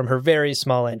encyclopedia, from her very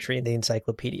small entry in the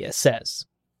encyclopedia, says,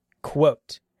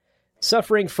 quote,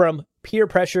 suffering from peer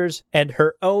pressures and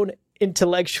her own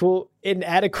intellectual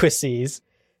inadequacies,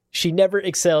 she never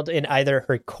excelled in either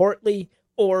her courtly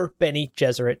or Bene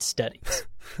Gesserit studies.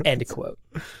 End quote.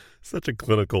 Such a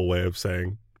clinical way of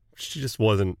saying she just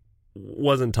wasn't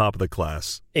top of the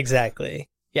class. Exactly.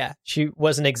 Yeah, she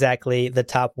wasn't exactly the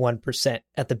top 1%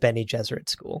 at the Bene Gesserit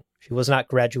school. She was not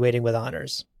graduating with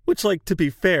honors. Which, like, to be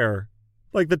fair,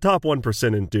 like, the top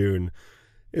 1% in Dune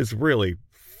is really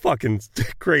fucking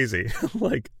crazy.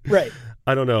 Like, Right.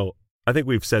 I don't know. I think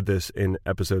we've said this in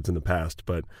episodes in the past,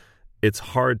 but it's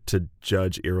hard to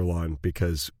judge Irulan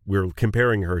because we're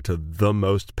comparing her to the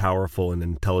most powerful and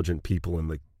intelligent people in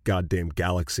the goddamn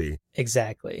galaxy.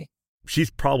 Exactly. She's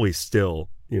probably still,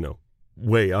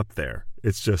 way up there.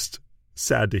 It's just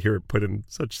sad to hear it put in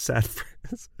such sad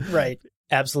phrase. Right.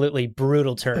 Absolutely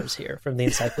brutal terms here from the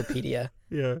encyclopedia.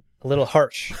 Yeah. A little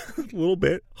harsh. A little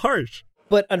bit harsh.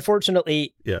 But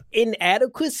unfortunately, Yeah.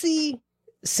 inadequacy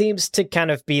seems to kind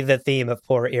of be the theme of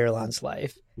poor Irulan's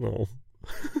life. Oh.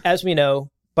 As we know,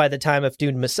 by the time of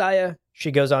Dune Messiah,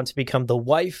 she goes on to become the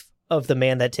wife of the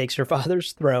man that takes her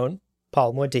father's throne,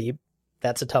 Paul Muad'Dib.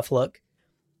 That's a tough look.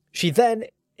 She then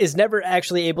is never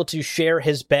actually able to share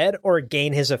his bed or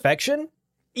gain his affection.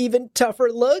 Even tougher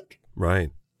look. Right.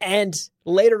 And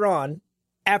later on,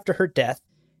 after her death,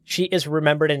 she is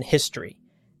remembered in history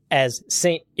as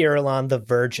Saint Irulan the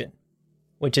Virgin,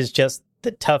 which is just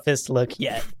the toughest look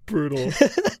yet. Brutal.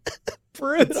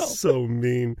 Brutal. It's so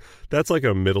mean. That's like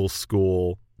a middle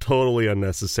school, totally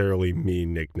unnecessarily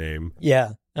mean nickname.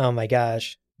 Yeah. Oh my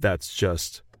gosh. That's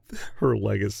just her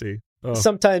legacy. Oh.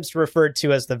 Sometimes referred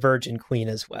to as the Virgin Queen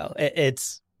as well.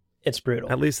 It's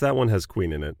brutal. At least that one has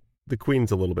Queen in it. The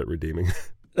Queen's a little bit redeeming.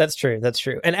 That's true. That's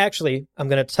true. And actually, I'm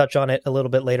going to touch on it a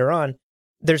little bit later on.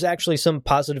 There's actually some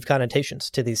positive connotations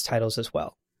to these titles as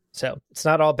well. So it's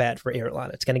not all bad for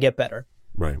Irulan. It's going to get better.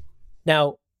 Right.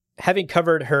 Now, having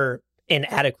covered her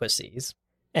inadequacies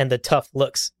and the tough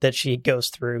looks that she goes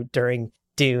through during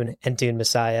Dune and Dune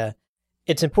Messiah,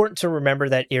 it's important to remember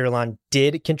that Irulan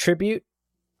did contribute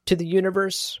to the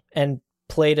universe and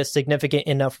played a significant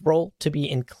enough role to be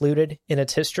included in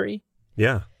its history.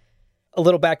 Yeah. A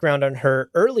little background on her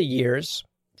early years.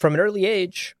 From an early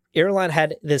age, Irulan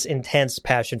had this intense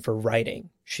passion for writing.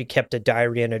 She kept a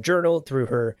diary and a journal through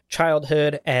her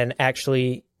childhood and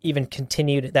actually even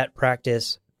continued that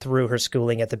practice through her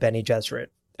schooling at the Bene Gesserit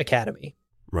Academy.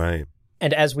 Right.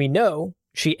 And as we know,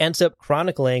 she ends up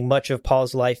chronicling much of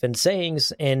Paul's life and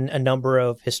sayings in a number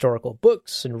of historical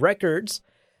books and records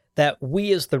that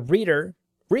we as the reader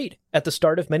read at the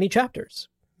start of many chapters.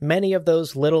 Many of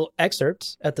those little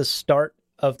excerpts at the start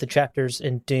of the chapters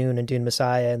in Dune and Dune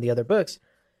Messiah and the other books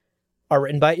are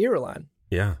written by Irulan.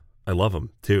 Yeah. I love them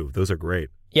too. Those are great.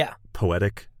 Yeah.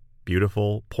 Poetic,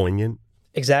 beautiful, poignant.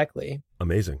 Exactly.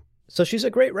 Amazing. So she's a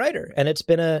great writer, and it's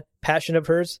been a passion of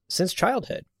hers since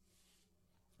childhood.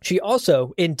 She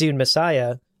also, in Dune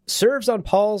Messiah, serves on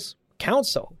Paul's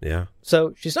council. Yeah.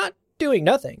 So she's not doing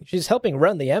nothing. She's helping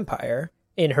run the Empire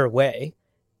in her way.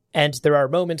 And there are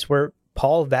moments where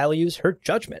Paul values her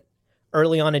judgment.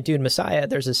 Early on in Dune Messiah,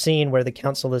 there's a scene where the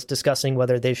council is discussing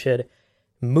whether they should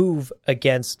move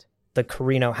against the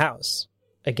Carino house,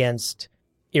 against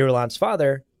Irulan's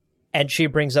father, and she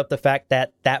brings up the fact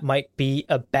that that might be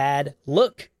a bad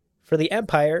look for the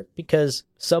Empire because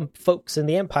some folks in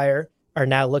the Empire are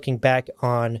now looking back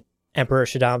on Emperor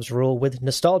Shaddam's rule with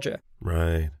nostalgia.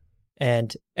 Right.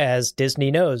 And as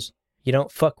Disney knows, you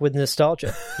don't fuck with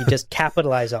nostalgia. You just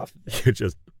capitalize off of it. You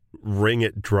just wring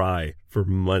it dry for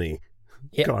money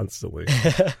constantly.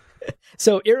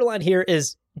 So Irulan here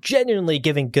is genuinely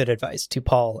giving good advice to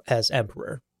Paul as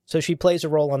emperor. So she plays a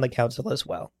role on the council as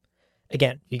well.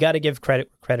 Again, you got to give credit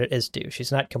where credit is due.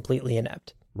 She's not completely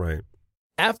inept. Right.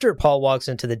 After Paul walks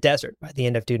into the desert by the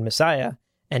end of Dune Messiah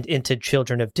and into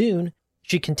Children of Dune,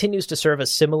 she continues to serve a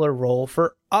similar role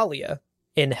for Alia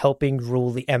in helping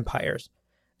rule the empires,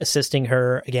 assisting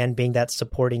her, again, being that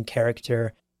supporting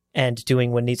character and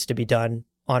doing what needs to be done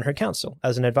on her council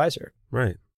as an advisor.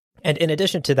 Right. And in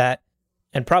addition to that,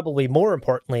 and probably more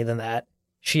importantly than that,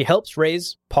 she helps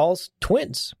raise Paul's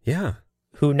twins. Yeah.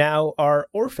 Who now are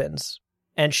orphans.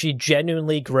 And she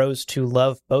genuinely grows to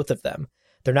love both of them.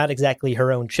 They're not exactly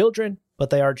her own children, but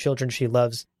they are children she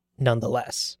loves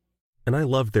nonetheless. And I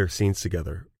loved their scenes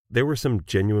together. There were some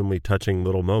genuinely touching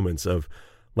little moments of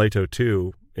Leto,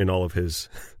 too, in all of his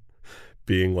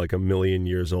being like a million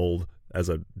years old as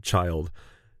a child,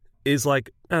 is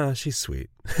like, she's sweet.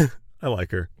 I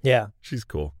like her. Yeah. She's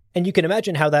cool. And you can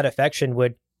imagine how that affection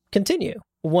would continue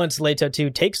once Leto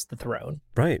II takes the throne.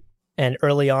 Right. And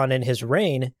early on in his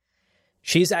reign,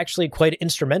 she's actually quite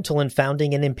instrumental in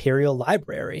founding an imperial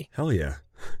library. Hell yeah.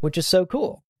 Which is so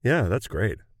cool. Yeah, that's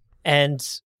great. And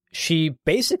she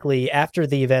basically, after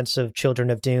the events of Children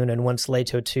of Dune and once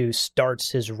Leto II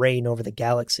starts his reign over the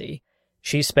galaxy,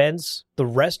 she spends the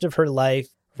rest of her life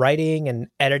writing and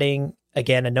editing,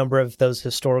 again, a number of those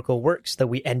historical works that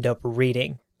we end up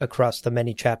reading across the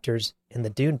many chapters in the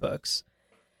Dune books.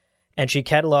 And she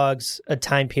catalogs a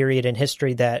time period in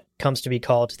history that comes to be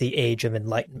called the Age of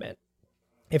Enlightenment.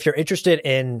 If you're interested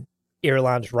in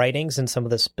Irulan's writings and some of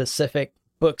the specific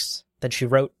books that she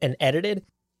wrote and edited,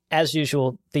 as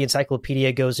usual, the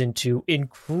encyclopedia goes into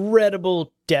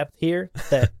incredible depth here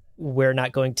that we're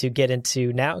not going to get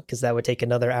into now because that would take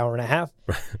another hour and a half.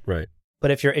 Right.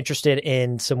 But if you're interested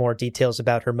in some more details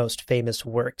about her most famous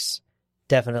works,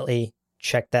 definitely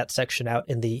check that section out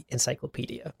in the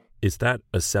encyclopedia. Is that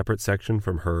a separate section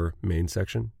from her main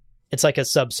section? It's like a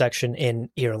subsection in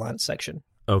Irulan's section.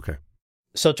 Okay.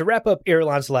 So to wrap up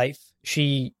Irulan's life,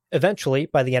 she eventually,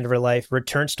 by the end of her life,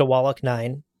 returns to Wallach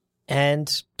 9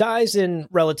 and dies in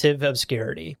relative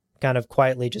obscurity, kind of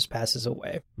quietly just passes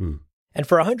away. And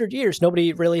for 100 years,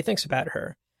 nobody really thinks about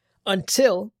her.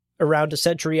 Until around a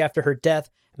century after her death,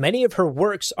 many of her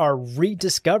works are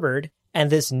rediscovered, and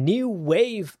this new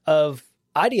wave of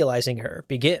idealizing her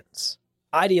begins.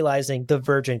 Idealizing the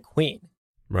Virgin Queen.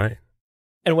 Right.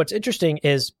 And what's interesting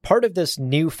is part of this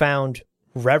newfound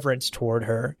reverence toward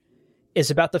her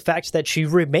is about the fact that she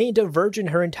remained a virgin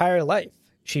her entire life.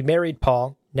 She married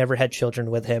Paul, never had children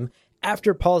with him.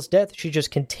 After Paul's death, she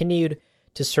just continued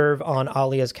to serve on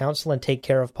Alia's council and take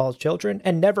care of Paul's children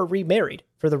and never remarried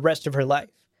for the rest of her life.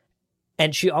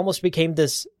 And she almost became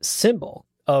this symbol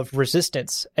of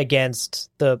resistance against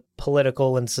the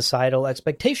political and societal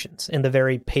expectations in the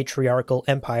very patriarchal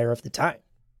empire of the time.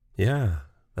 Yeah,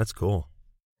 that's cool.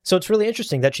 So it's really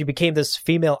interesting that she became this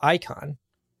female icon.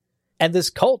 And this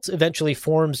cult eventually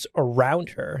forms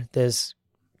around her, this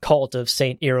cult of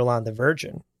Saint Irulan the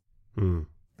Virgin.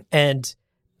 And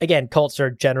again, cults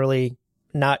are generally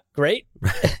not great.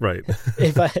 Right.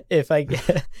 if I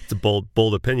It's a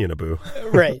bold opinion, Abu.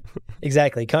 Right.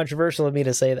 Exactly. Controversial of me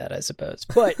to say that, I suppose.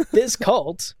 But this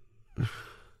cult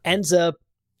ends up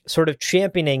sort of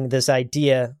championing this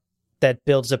idea that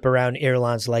builds up around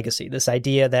Irulan's legacy, this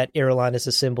idea that Irulan is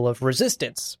a symbol of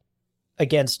resistance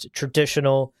against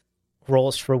traditional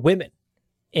roles for women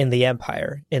in the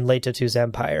empire, in Leto-2's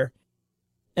empire.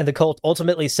 And the cult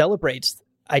ultimately celebrates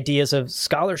ideas of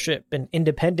scholarship and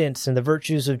independence and the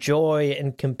virtues of joy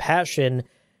and compassion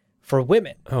for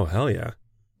women. Oh, hell yeah.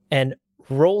 And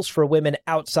roles for women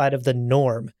outside of the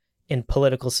norm in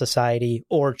political society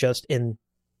or just in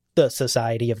the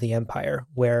society of the empire,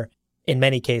 where in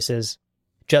many cases,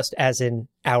 just as in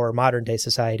our modern day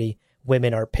society,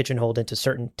 women are pigeonholed into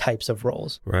certain types of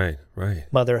roles. Right.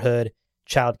 Motherhood,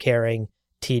 child caring,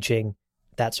 teaching,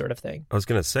 that sort of thing. I was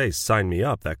going to say, sign me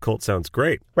up. That cult sounds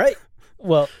great. Right.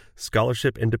 Well,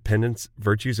 scholarship, independence,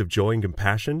 virtues of joy and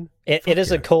compassion. It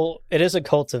is a cult. It is a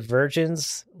cult of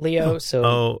virgins, Leo.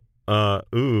 So,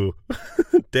 ooh,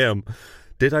 damn.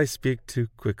 Did I speak too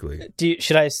quickly?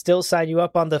 Should I still sign you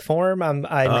up on the form? I'm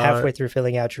halfway through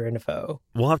filling out your info.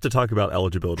 We'll have to talk about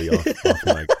eligibility off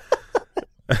mic.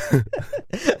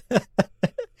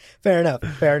 Fair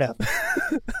enough.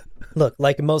 Look,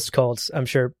 like most cults, I'm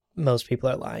sure most people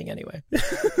are lying anyway.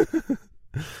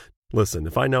 Listen,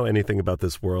 if I know anything about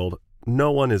this world,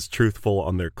 no one is truthful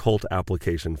on their cult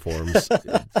application forms.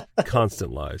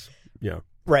 Constant lies. Yeah.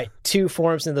 Right. 2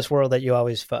 forms in this world that you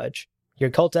always fudge. Your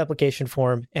cult application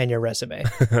form and your resume.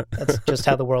 That's just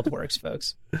how the world works,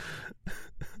 folks.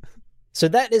 So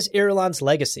that is Irulan's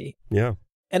legacy. Yeah.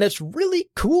 And it's really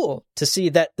cool to see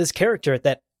that this character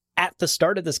that at the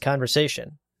start of this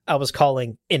conversation, I was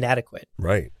calling inadequate.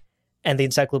 Right. And the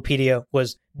encyclopedia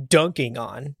was dunking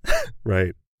on.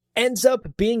 Right. Ends up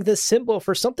being this symbol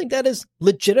for something that is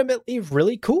legitimately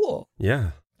really cool.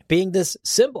 Yeah. Being this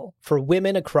symbol for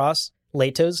women across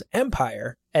Leto's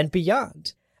empire and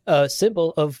beyond. A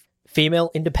symbol of female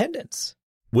independence.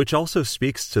 Which also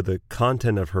speaks to the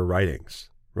content of her writings,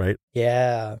 right?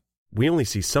 Yeah. We only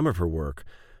see some of her work,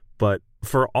 but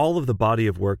for all of the body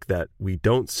of work that we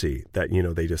don't see, that,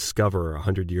 they discover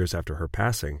 100 years after her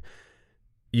passing,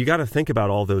 you got to think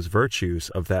about all those virtues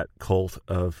of that cult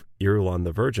of Irulan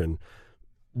the Virgin.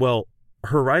 Well,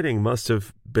 her writing must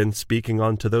have been speaking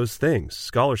on to those things,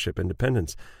 scholarship,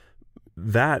 independence.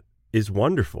 That is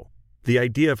wonderful. The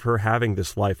idea of her having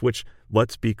this life, which,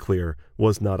 let's be clear,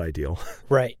 was not ideal.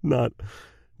 Right. Not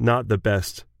the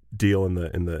best deal in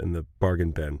the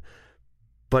bargain bin.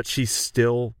 But she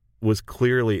still was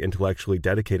clearly intellectually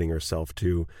dedicating herself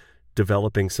to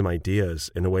developing some ideas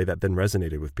in a way that then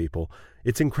resonated with people.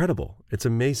 It's incredible. It's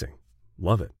amazing.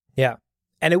 Love it. Yeah.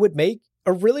 And it would make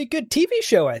a really good TV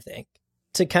show, I think.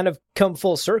 To kind of come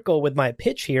full circle with my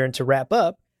pitch here and to wrap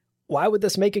up, why would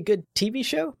this make a good TV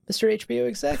show, Mr. HBO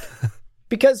exec?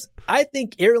 Because I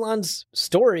think Irulan's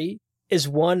story is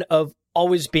one of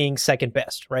always being second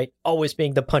best, right? Always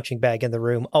being the punching bag in the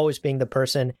room, always being the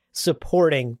person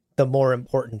supporting the more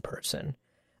important person,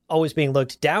 always being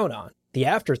looked down on, the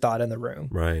afterthought in the room.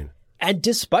 Right. And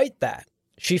despite that,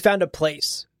 she found a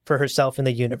place for herself in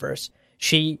the universe.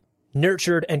 She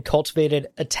nurtured and cultivated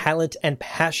a talent and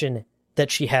passion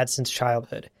that she had since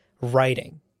childhood,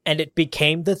 writing. And it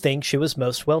became the thing she was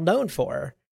most well known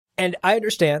for. And I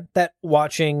understand that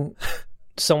watching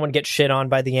someone get shit on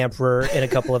by the Emperor in a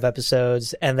couple of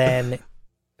episodes and then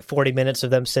 40 minutes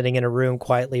of them sitting in a room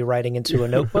quietly writing into a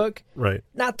notebook. Right.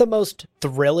 Not the most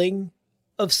thrilling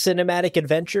of cinematic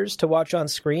adventures to watch on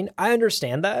screen. I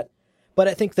understand that. But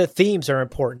I think the themes are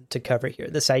important to cover here.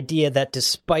 This idea that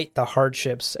despite the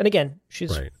hardships, and again,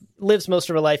 she's lives most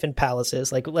of her life in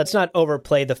palaces. Like, let's not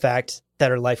overplay the fact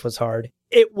that her life was hard.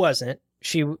 It wasn't.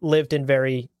 She lived in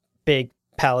very big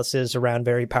palaces around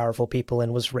very powerful people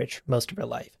and was rich most of her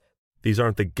life. These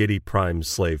aren't the giddy prime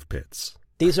slave pits.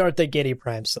 These aren't the giddy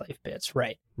prime slave pits,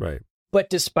 right? Right. But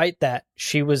despite that,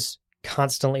 she was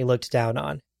constantly looked down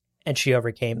on, and she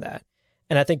overcame that.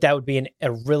 And I think that would be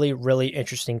a really, really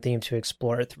interesting theme to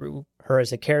explore through her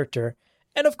as a character.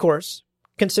 And of course,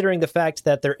 considering the fact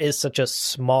that there is such a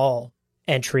small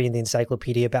entry in the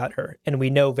encyclopedia about her, and we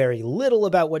know very little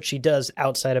about what she does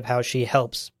outside of how she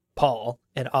helps Paul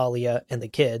and Alia and the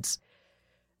kids,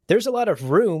 there's a lot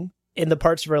of room in the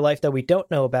parts of her life that we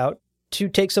don't know about to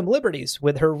take some liberties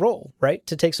with her role, right?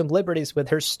 To take some liberties with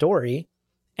her story.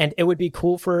 And it would be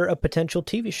cool for a potential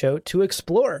TV show to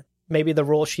explore maybe the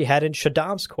role she had in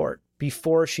Shaddam's court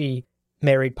before she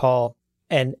married Paul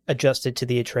and adjusted to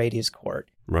the Atreides court.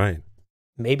 Right.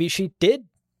 Maybe she did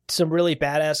some really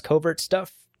badass covert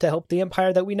stuff to help the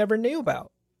Empire that we never knew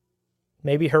about.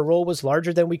 Maybe her role was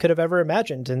larger than we could have ever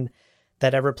imagined, and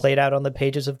that ever played out on the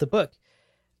pages of the book.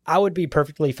 I would be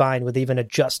perfectly fine with even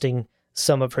adjusting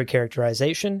some of her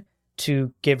characterization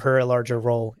to give her a larger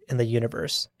role in the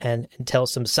universe and tell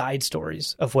some side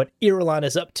stories of what Irulan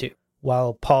is up to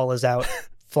while Paul is out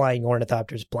flying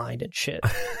ornithopters blind and shit.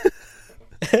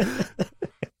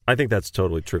 I think that's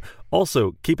totally true.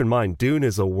 Also, keep in mind, Dune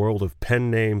is a world of pen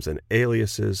names and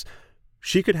aliases.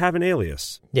 She could have an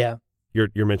alias. Yeah.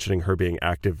 You're mentioning her being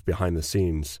active behind the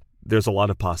scenes. There's a lot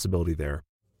of possibility there.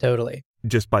 Totally.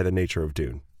 Just by the nature of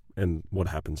Dune and what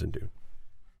happens in Dune.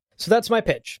 So that's my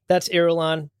pitch. That's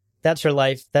Irulan. That's her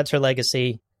life. That's her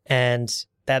legacy. And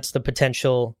that's the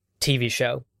potential TV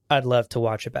show I'd love to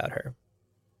watch about her.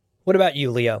 What about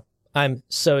you, Leo? I'm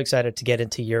so excited to get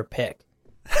into your pick.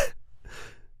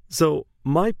 So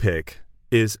my pick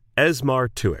is Esmar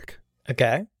Tuek.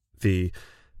 Okay. The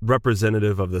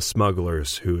representative of the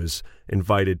smugglers who is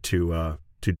invited to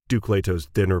Duke Leto's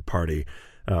dinner party.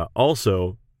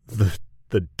 Also,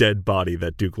 the dead body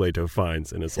that Duke Leto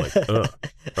finds, and it's like, oh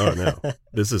no,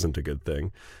 this isn't a good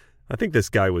thing. I think this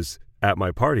guy was at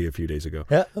my party a few days ago.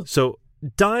 Yeah. So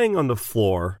dying on the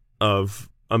floor of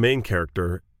a main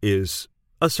character is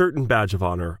a certain badge of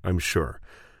honor, I'm sure.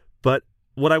 But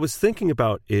what I was thinking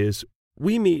about is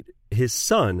we meet his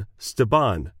son,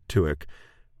 Steban Tuek,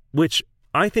 which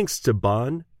I think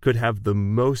Steban could have the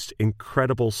most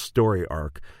incredible story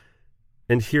arc.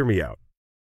 And hear me out.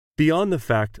 Beyond the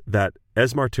fact that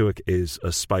Esmar Tuek is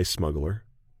a spice smuggler,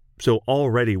 so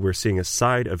already we're seeing a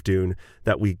side of Dune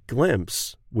that we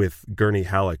glimpse with Gurney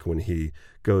Halleck when he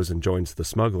goes and joins the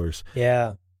smugglers.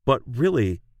 Yeah. But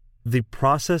really, the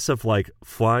process of like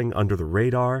flying under the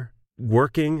radar,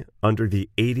 working under the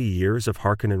 80 years of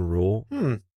Harkonnen rule,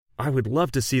 I would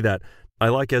love to see that. I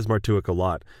like Esmar Tuek a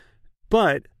lot.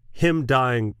 But him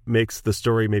dying makes the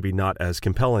story maybe not as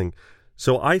compelling.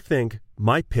 So I think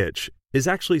my pitch is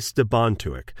actually Steban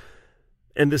Tuek.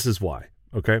 And this is why,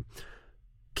 okay?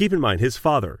 Keep in mind, his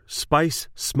father, spice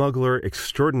smuggler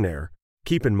extraordinaire.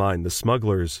 Keep in mind, the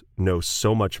smugglers know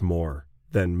so much more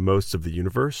than most of the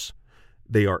universe.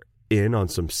 They are in on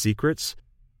some secrets.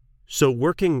 So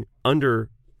working under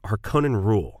Harkonnen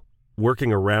rule,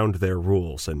 working around their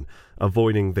rules and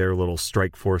avoiding their little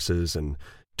strike forces and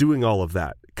doing all of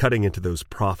that, cutting into those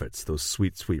profits, those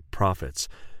sweet, sweet profits,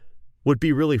 would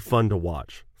be really fun to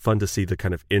watch. Fun to see the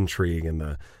kind of intrigue and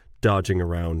the dodging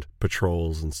around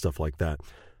patrols and stuff like that.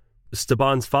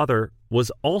 Steban's father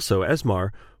was also, Esmar,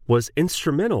 was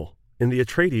instrumental in the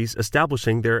Atreides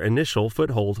establishing their initial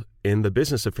foothold in the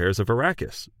business affairs of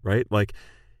Arrakis, right? Like,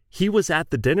 he was at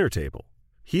the dinner table.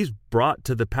 He's brought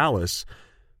to the palace.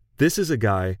 This is a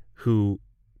guy who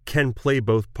can play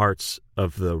both parts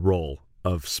of the role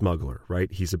of smuggler,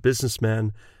 right? He's a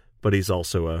businessman, but he's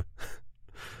also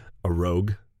a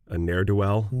rogue, a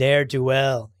ne'er-do-well.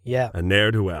 Ne'er-do-well, yeah. A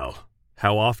ne'er-do-well.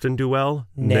 How often do-well?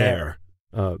 Ne'er.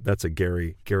 That's a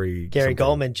Gary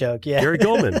Goldman joke, yeah. Gary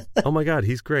Goldman. Oh my God,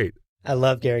 he's great. I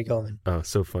love Gary Goldman. Oh,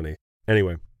 so funny.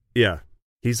 Anyway, yeah,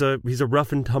 he's a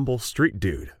rough and tumble street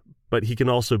dude, but he can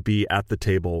also be at the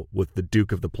table with the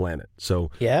Duke of the Planet.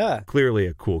 So yeah, clearly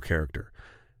a cool character.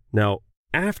 Now,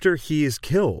 after he is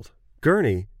killed,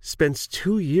 Gurney spends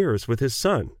 2 years with his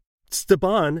son.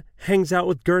 Steban hangs out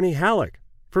with Gurney Halleck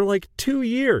for like 2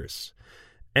 years.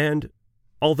 And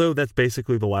although that's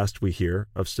basically the last we hear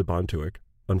of Steban Tuek,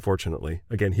 unfortunately,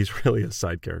 again, he's really a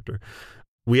side character,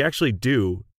 we actually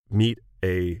do meet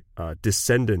a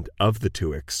descendant of the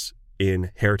Tueks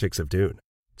in Heretics of Dune.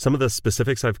 Some of the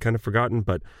specifics I've kind of forgotten,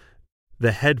 but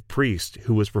the head priest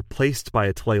who was replaced by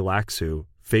a Tleilaxu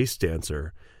face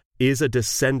dancer is a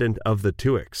descendant of the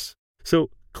Tueks. So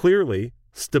clearly,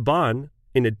 Steban,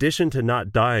 in addition to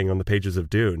not dying on the pages of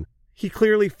Dune, he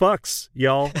clearly fucks,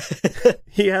 y'all.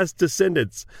 He has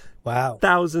descendants. Wow.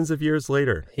 Thousands of years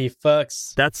later. He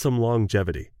fucks. That's some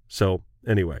longevity. So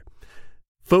anyway,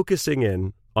 focusing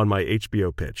in on my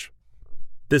HBO pitch,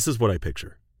 this is what I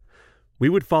picture. We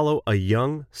would follow a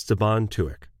young Steban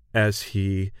Tuek as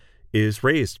he is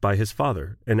raised by his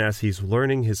father, and as he's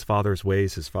learning his father's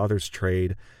ways, his father's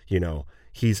trade. You know,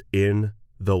 he's in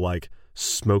the like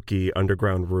smoky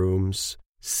underground rooms,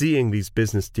 seeing these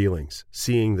business dealings,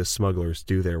 seeing the smugglers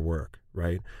do their work,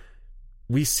 right?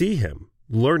 We see him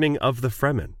learning of the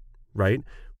Fremen, right?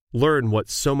 Learn what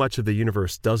so much of the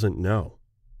universe doesn't know.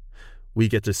 We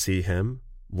get to see him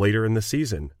later in the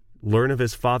season learn of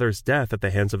his father's death at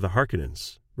the hands of the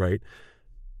Harkonnens, right?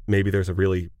 Maybe there's a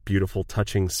really beautiful,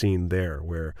 touching scene there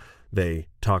where they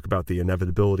talk about the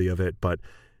inevitability of it. But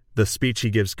the speech he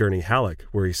gives Gurney Halleck,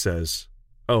 where he says,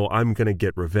 "Oh, I'm going to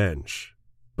get revenge,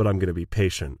 but I'm going to be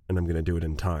patient and I'm going to do it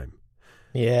in time."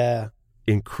 Yeah.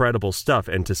 Incredible stuff.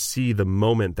 And to see the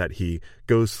moment that he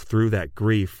goes through that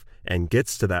grief and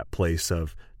gets to that place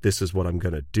of, this is what I'm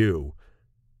going to do,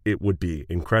 it would be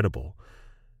incredible.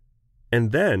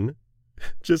 And then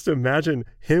just imagine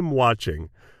him watching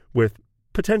with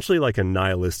potentially like a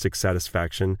nihilistic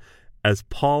satisfaction as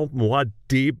Paul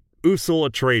Muad'Dib Usul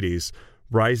Atreides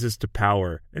rises to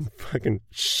power and fucking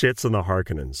shits on the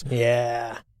Harkonnens.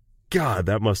 Yeah. God,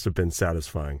 that must have been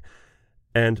satisfying.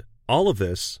 And all of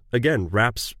this, again,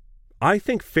 wraps, I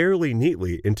think, fairly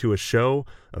neatly into a show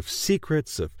of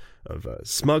secrets, of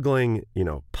smuggling,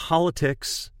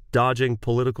 politics, dodging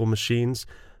political machines,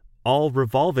 all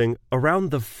revolving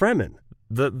around the Fremen,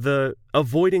 the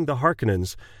avoiding the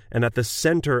Harkonnens. And at the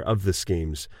center of the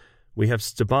schemes, we have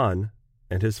Steban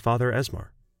and his father Esmar.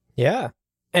 Yeah.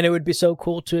 And it would be so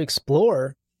cool to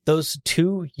explore those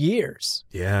 2 years.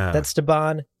 Yeah. That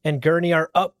Steban and Gurney are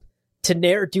up to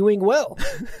ne'er-doing well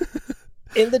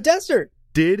in the desert.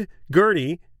 Did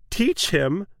Gurney teach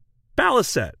him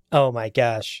Balisat? Oh my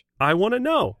gosh. I want to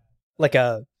know. Like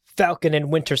a Falcon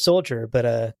and Winter Soldier, but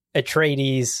a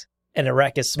Atreides and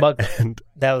Arrakis smuggler. And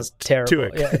that was terrible.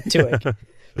 Tuick. Yeah,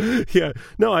 Tuick. Yeah.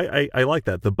 No, I like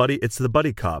that. It's the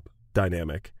buddy cop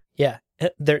dynamic. Yeah.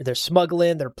 They're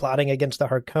smuggling, they're plotting against the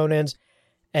Harkonnens,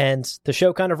 and the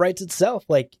show kind of writes itself.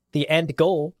 Like, the end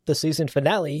goal, the season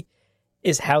finale,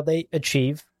 is how they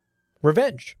achieve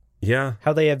revenge. Yeah.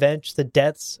 How they avenge the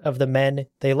deaths of the men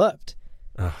they loved.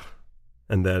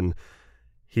 And then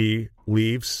he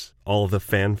leaves all of the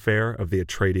fanfare of the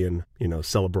Atreidian,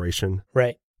 celebration.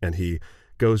 Right. And he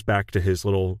goes back to his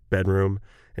little bedroom,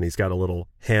 and he's got a little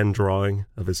hand drawing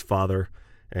of his father,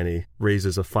 and he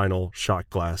raises a final shot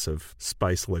glass of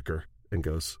spice liquor and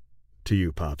goes, "To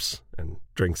you, Pops," and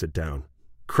drinks it down.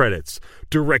 Credits,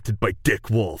 directed by Dick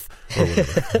Wolf, or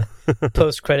whatever.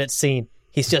 Post-credit scene.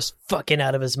 He's just fucking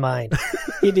out of his mind.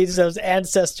 He needs those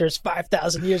ancestors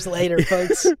 5,000 years later,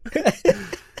 folks.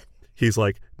 He's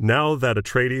like, now that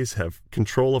Atreides have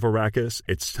control of Arrakis,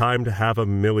 it's time to have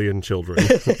 1 million children.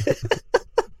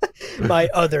 My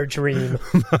other dream.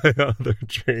 My other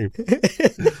dream.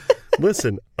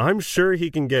 Listen, I'm sure he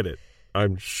can get it.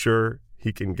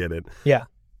 Yeah.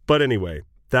 But anyway,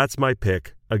 that's my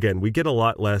pick. Again, we have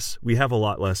a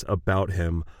lot less about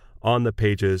him on the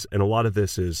pages, and a lot of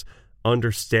this is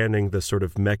understanding the sort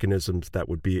of mechanisms that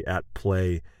would be at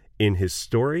play in his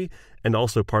story, and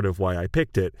also part of why I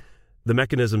picked it, the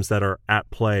mechanisms that are at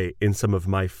play in some of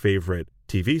my favorite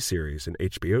TV series and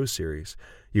HBO series.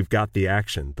 You've got the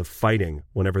action, the fighting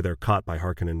whenever they're caught by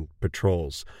Harkonnen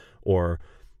patrols, or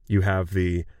you have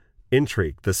the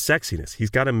intrigue, the sexiness. He's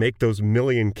got to make those 1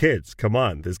 million kids. Come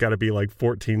on, there's got to be like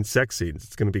 14 sex scenes.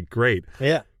 It's going to be great.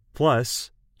 Yeah.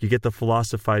 Plus, you get the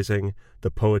philosophizing,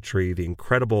 the poetry, the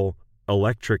incredible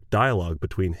electric dialogue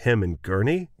between him and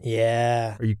Gurney.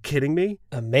 Yeah. Are you kidding me?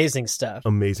 Amazing stuff.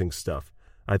 Amazing stuff.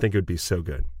 I think it would be so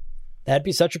good. That'd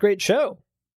be such a great show.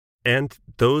 And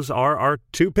those are our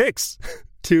 2 picks.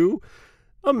 2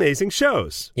 amazing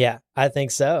shows. Yeah, I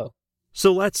think so.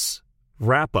 So let's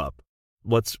wrap up.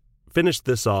 Let's finish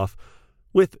this off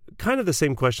with kind of the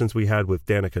same questions we had with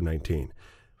Danica 19.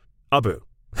 Abu.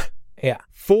 Yeah.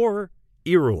 For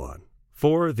Irulan,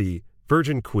 for the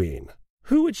Virgin Queen,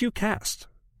 who would you cast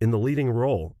in the leading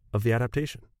role of the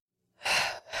adaptation?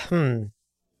 I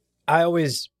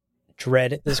always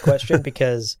dread this question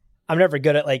because I'm never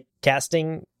good at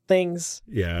casting things.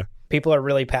 Yeah. People are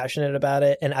really passionate about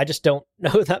it, and I just don't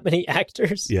know that many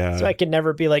actors. Yeah. So I can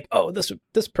never be like, oh,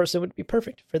 this person would be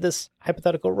perfect for this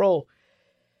hypothetical role.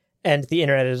 And the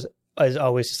internet is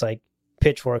always just like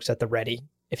pitchforks at the ready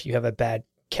if you have a bad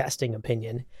casting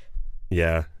opinion.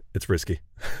 Yeah, it's risky.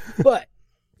 But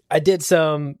I did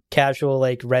some casual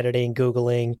Redditing,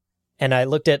 Googling, and I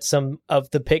looked at some of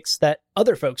the picks that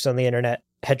other folks on the internet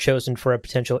had chosen for a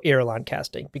potential Irulan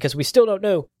casting, because we still don't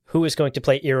know who is going to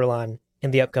play Irulan in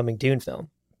the upcoming Dune film.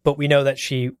 But we know that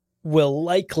she will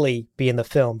likely be in the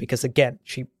film because, again,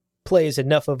 she plays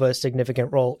enough of a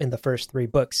significant role in the first 3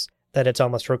 books that it's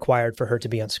almost required for her to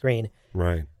be on screen.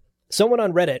 Right. Someone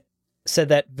on Reddit said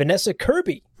that Vanessa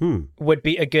Kirby would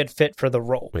be a good fit for the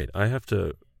role. Wait, I have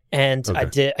to... And okay. I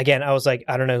did, again, I was like,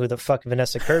 I don't know who the fuck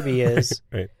Vanessa Kirby is.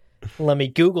 Right. Let me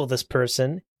Google this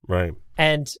person. Right.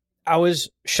 And I was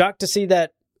shocked to see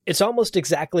that it's almost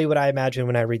exactly what I imagine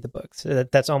when I read the books.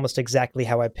 That's almost exactly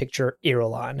how I picture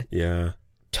Irulan. Yeah.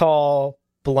 Tall,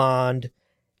 blonde.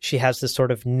 She has this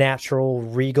sort of natural,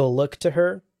 regal look to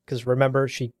her. Because remember,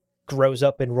 she grows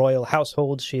up in royal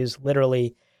households. She is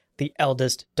literally the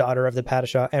eldest daughter of the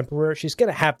Padishah Emperor, she's going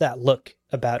to have that look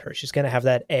about her. She's going to have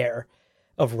that air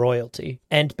of royalty.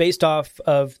 And based off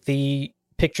of the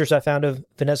pictures I found of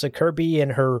Vanessa Kirby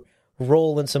and her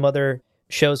role in some other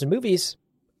shows and movies,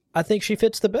 I think she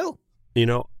fits the bill. You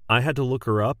know, I had to look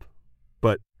her up,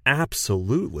 but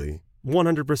absolutely,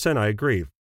 100% I agree.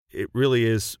 It really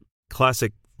is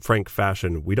classic Frank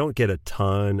fashion. We don't get a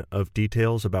ton of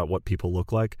details about what people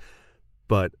look like,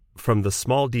 but from the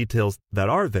small details that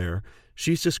are there,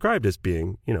 she's described as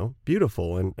being, you know,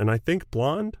 beautiful. And I think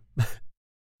blonde,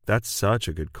 that's such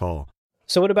a good call.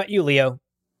 So what about you, Leo?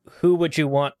 Who would you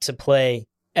want to play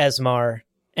Esmar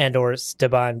and or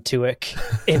Steban Tuic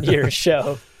in your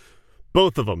show?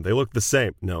 Both of them. They look the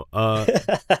same. No.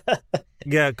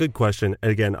 Yeah, good question.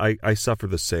 And again, I suffer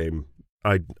the same.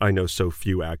 I know so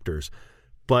few actors.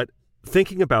 But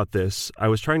thinking about this, I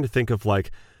was trying to think of,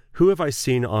 like, who have I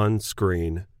seen on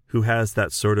screen who has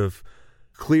that sort of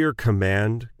clear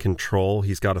command, control?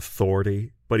 He's got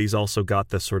authority, but he's also got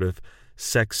this sort of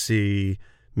sexy,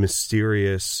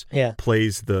 mysterious,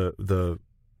 plays the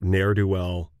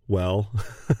ne'er-do-well well,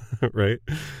 right?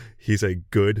 He's a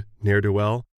good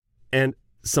ne'er-do-well. And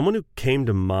someone who came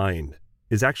to mind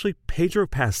is actually Pedro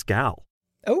Pascal.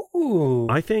 Oh.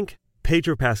 I think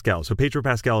Pedro Pascal. So Pedro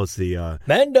Pascal is the...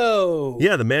 Mando!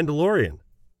 Yeah, the Mandalorian.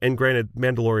 And granted,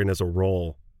 Mandalorian as a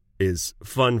role is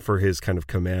fun for his kind of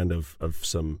command of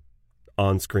some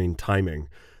on-screen timing,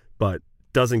 but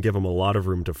doesn't give him a lot of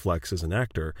room to flex as an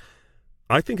actor.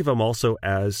 I think of him also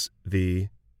as the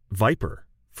Viper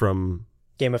from...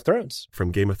 Game of Thrones.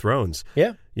 From Game of Thrones.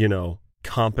 Yeah. You know,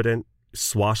 competent,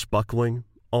 swashbuckling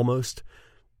almost.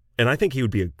 And I think he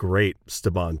would be a great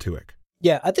Steban Tuic.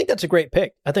 Yeah, I think that's a great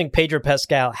pick. I think Pedro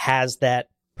Pascal has that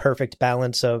perfect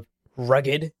balance of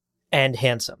rugged and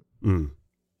handsome.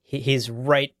 He's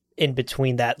right in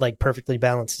between that, like perfectly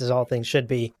balanced as all things should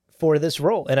be for this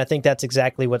role. And I think that's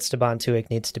exactly what Steban Tuic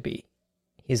needs to be.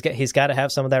 He's got to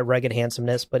have some of that rugged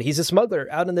handsomeness, but he's a smuggler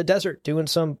out in the desert doing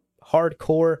some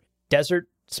hardcore desert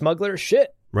smuggler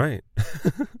shit. Right.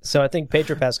 So I think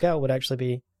Pedro Pascal would actually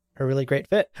be a really great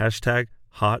fit. Hashtag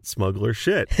hot smuggler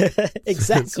shit.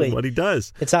 Exactly. That's what he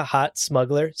does. It's a hot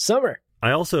smuggler summer.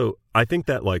 I think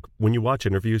that, like, when you watch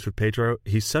interviews with Pedro,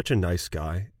 he's such a nice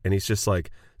guy, and he's just,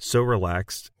 like, so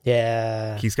relaxed.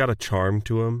 Yeah. He's got a charm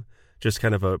to him, just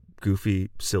kind of a goofy,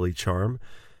 silly charm.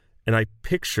 And I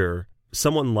picture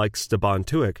someone like Steban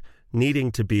Tuic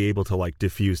needing to be able to, like,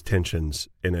 diffuse tensions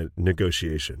in a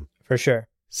negotiation. For sure.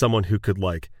 Someone who could,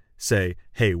 like, say,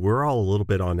 hey, we're all a little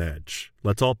bit on edge.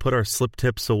 Let's all put our slip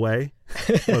tips away.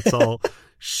 Let's all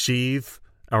sheathe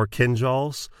our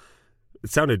kinjals. It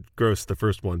sounded gross, the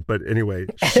first one, but anyway,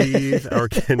 sheathe our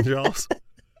kinjals.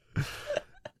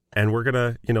 And we're going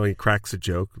to, you know, he cracks a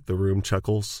joke. The room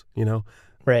chuckles, you know.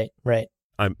 Right.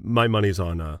 My money's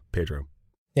on Pedro.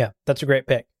 Yeah, that's a great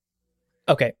pick.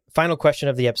 Okay, final question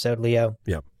of the episode, Leo.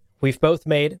 Yeah. We've both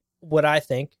made what I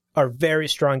think are very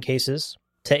strong cases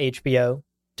to HBO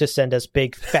to send us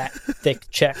big, fat, thick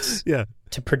checks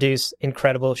to produce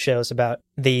incredible shows about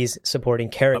these supporting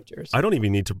characters. I don't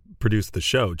even need to produce the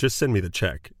show. Just send me the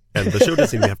check. And the show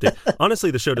doesn't even have to...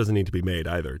 Honestly, the show doesn't need to be made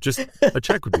either. Just a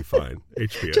check would be fine,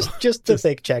 HBO. Just a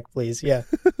fake check, please. Yeah.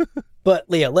 But,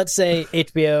 Leo, let's say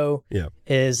HBO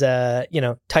is,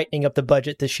 tightening up the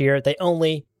budget this year. They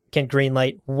only can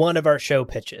greenlight one of our show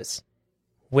pitches.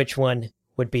 Which one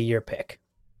would be your pick?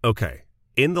 Okay.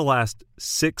 In the last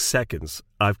 6 seconds,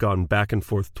 I've gone back and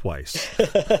forth twice.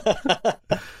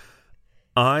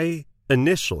 I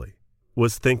initially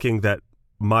was thinking that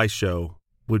my show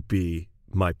would be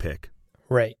my pick.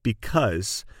 Right.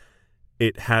 Because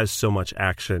it has so much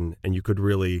action and you could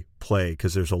really play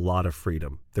because there's a lot of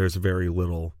freedom. There's very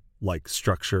little, like,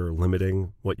 structure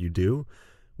limiting what you do,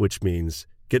 which means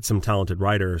get some talented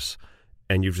writers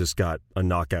and you've just got a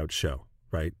knockout show,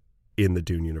 right, in the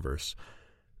Dune universe.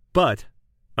 But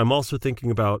I'm also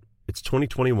thinking about, it's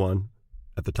 2021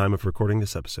 at the time of recording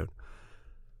this episode.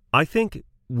 I think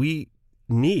we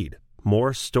need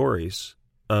more stories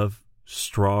of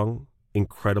strong,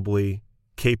 incredibly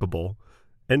capable,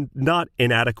 and not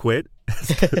inadequate, as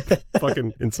the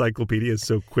fucking encyclopedia is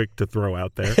so quick to throw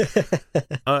out there.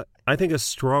 I think a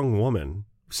strong woman,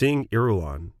 seeing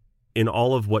Irulan in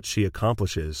all of what she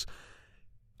accomplishes,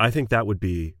 I think that would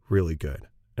be really good.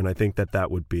 And I think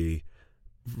that would be,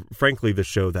 frankly, the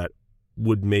show that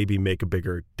would maybe make a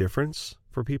bigger difference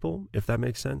for people, if that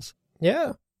makes sense.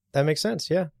 Yeah, that makes sense,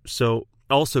 yeah. So,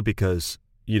 also because,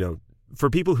 for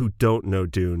people who don't know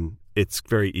Dune, it's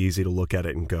very easy to look at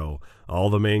it and go, all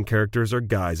the main characters are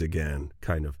guys again,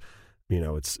 kind of.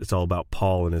 It's all about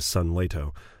Paul and his son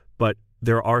Leto. But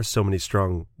there are so many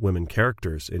strong women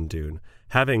characters in Dune.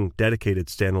 Having dedicated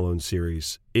standalone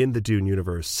series in the Dune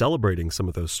universe celebrating some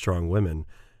of those strong women,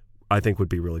 I think would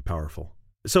be really powerful.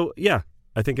 So yeah,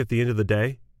 I think at the end of the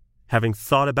day, having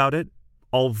thought about it,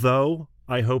 although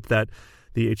I hope that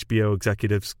the HBO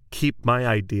executives keep my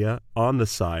idea on the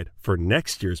side for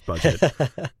next year's budget,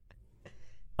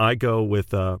 I go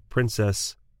with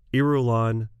Princess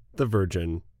Irulan the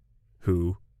Virgin,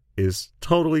 who is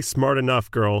totally smart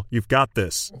enough, girl. You've got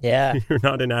this. Yeah. You're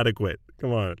not inadequate.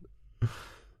 Come on.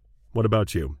 What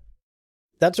about you?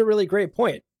 That's a really great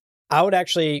point. I would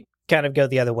actually kind of go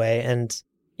the other way. And,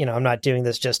 you know, I'm not doing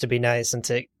this just to be nice and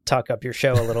to talk up your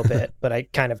show a little bit, but I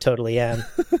kind of totally am.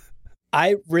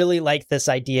 I really like this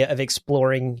idea of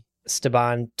exploring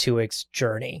Steban Tuic's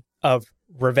journey of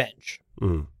revenge,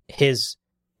 his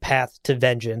path to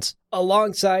vengeance,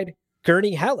 alongside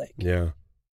Gurney Halleck. Yeah.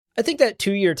 I think that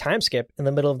 2-year time skip in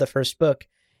the middle of the first book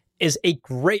is a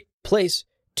great place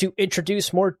to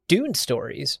introduce more Dune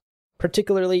stories,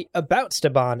 particularly about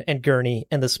Steban and Gurney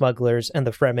and the smugglers and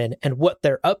the Fremen and what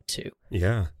they're up to.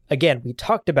 Yeah. Again, we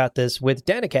talked about this with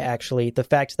Danica, actually, the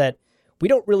fact that we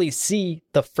don't really see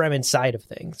the Fremen side of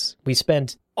things. We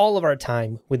spend all of our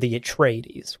time with the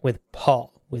Atreides, with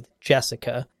Paul, with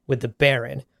Jessica, with the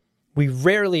Baron. We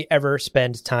rarely ever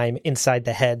spend time inside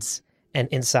the heads and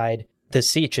inside the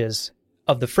sieges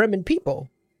of the Fremen people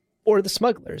or the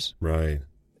smugglers. Right.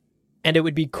 And it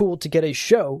would be cool to get a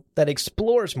show that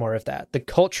explores more of that. The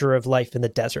culture of life in the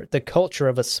desert, the culture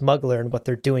of a smuggler and what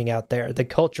they're doing out there, the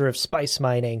culture of spice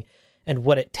mining and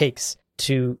what it takes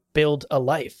to build a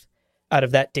life out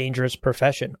of that dangerous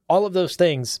profession. All of those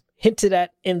things hinted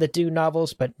at in the Dune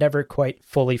novels, but never quite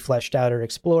fully fleshed out or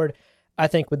explored. I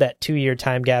think with that 2-year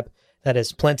time gap, that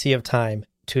is plenty of time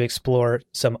to explore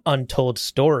some untold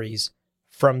stories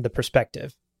from the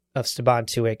perspective of Steban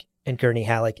Tuic and Gurney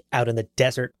Halleck out in the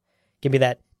desert. Give me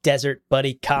that desert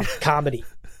buddy cop comedy.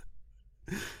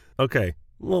 Okay.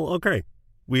 Well, okay.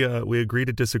 We agree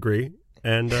to disagree,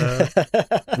 and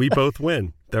we both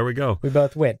win. There we go. We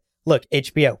both win. Look,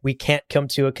 HBO, we can't come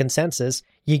to a consensus.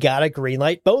 You gotta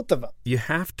greenlight both of them. You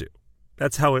have to.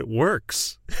 That's how it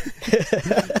works.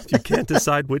 If you can't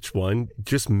decide which one,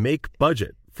 just make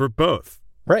budget for both.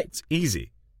 Right. It's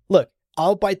easy. Look,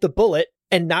 I'll bite the bullet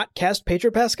and not cast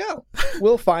Pedro Pascal.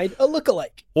 We'll find a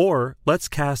lookalike. Or let's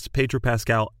cast Pedro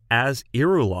Pascal as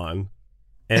Irulan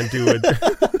and do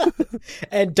it.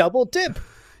 And double dip.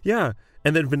 Yeah.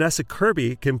 And then Vanessa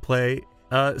Kirby can play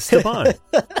Steban.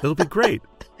 It'll be great.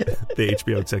 The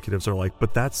HBO executives are like,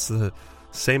 but that's the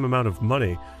same amount of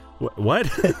money. What?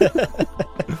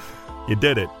 You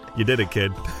did it. You did it,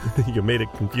 kid. You made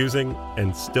it confusing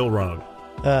and still wrong.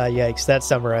 Yikes. That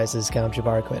summarizes Gom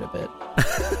Jabbar quite a bit.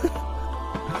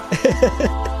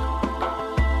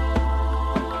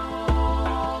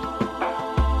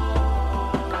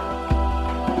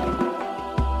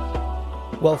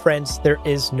 Well, friends, there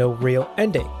is no real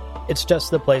ending. It's just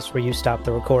the place where you stop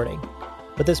the recording.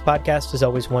 But this podcast is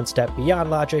always one step beyond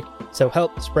logic, so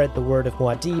help spread the word of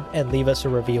Muad'Dib and leave us a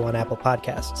review on Apple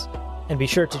Podcasts. And be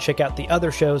sure to check out the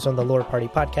other shows on the Lore Party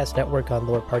Podcast Network on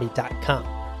loreparty.com.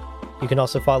 You can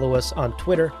also follow us on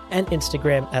Twitter and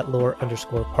Instagram at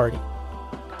lore_party.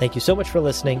 Thank you so much for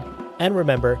listening, and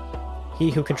remember,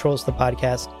 he who controls the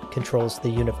podcast controls the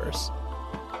universe.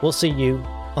 We'll see you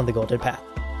on the Golden Path.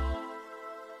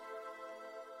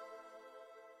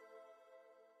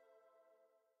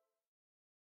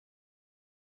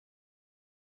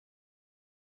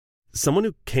 Someone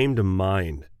who came to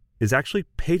mind is actually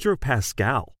Pedro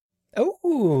Pascal.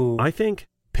 Oh, I think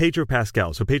Pedro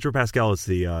Pascal. So Pedro Pascal is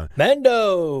the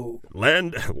Lando.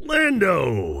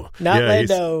 Lando. Not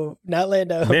Lando. Not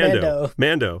Lando.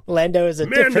 Mando. Lando is a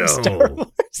different Star Wars.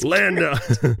 Lando.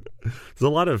 There's a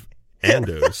lot of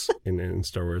Andos in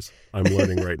Star Wars. I'm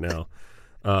learning right now.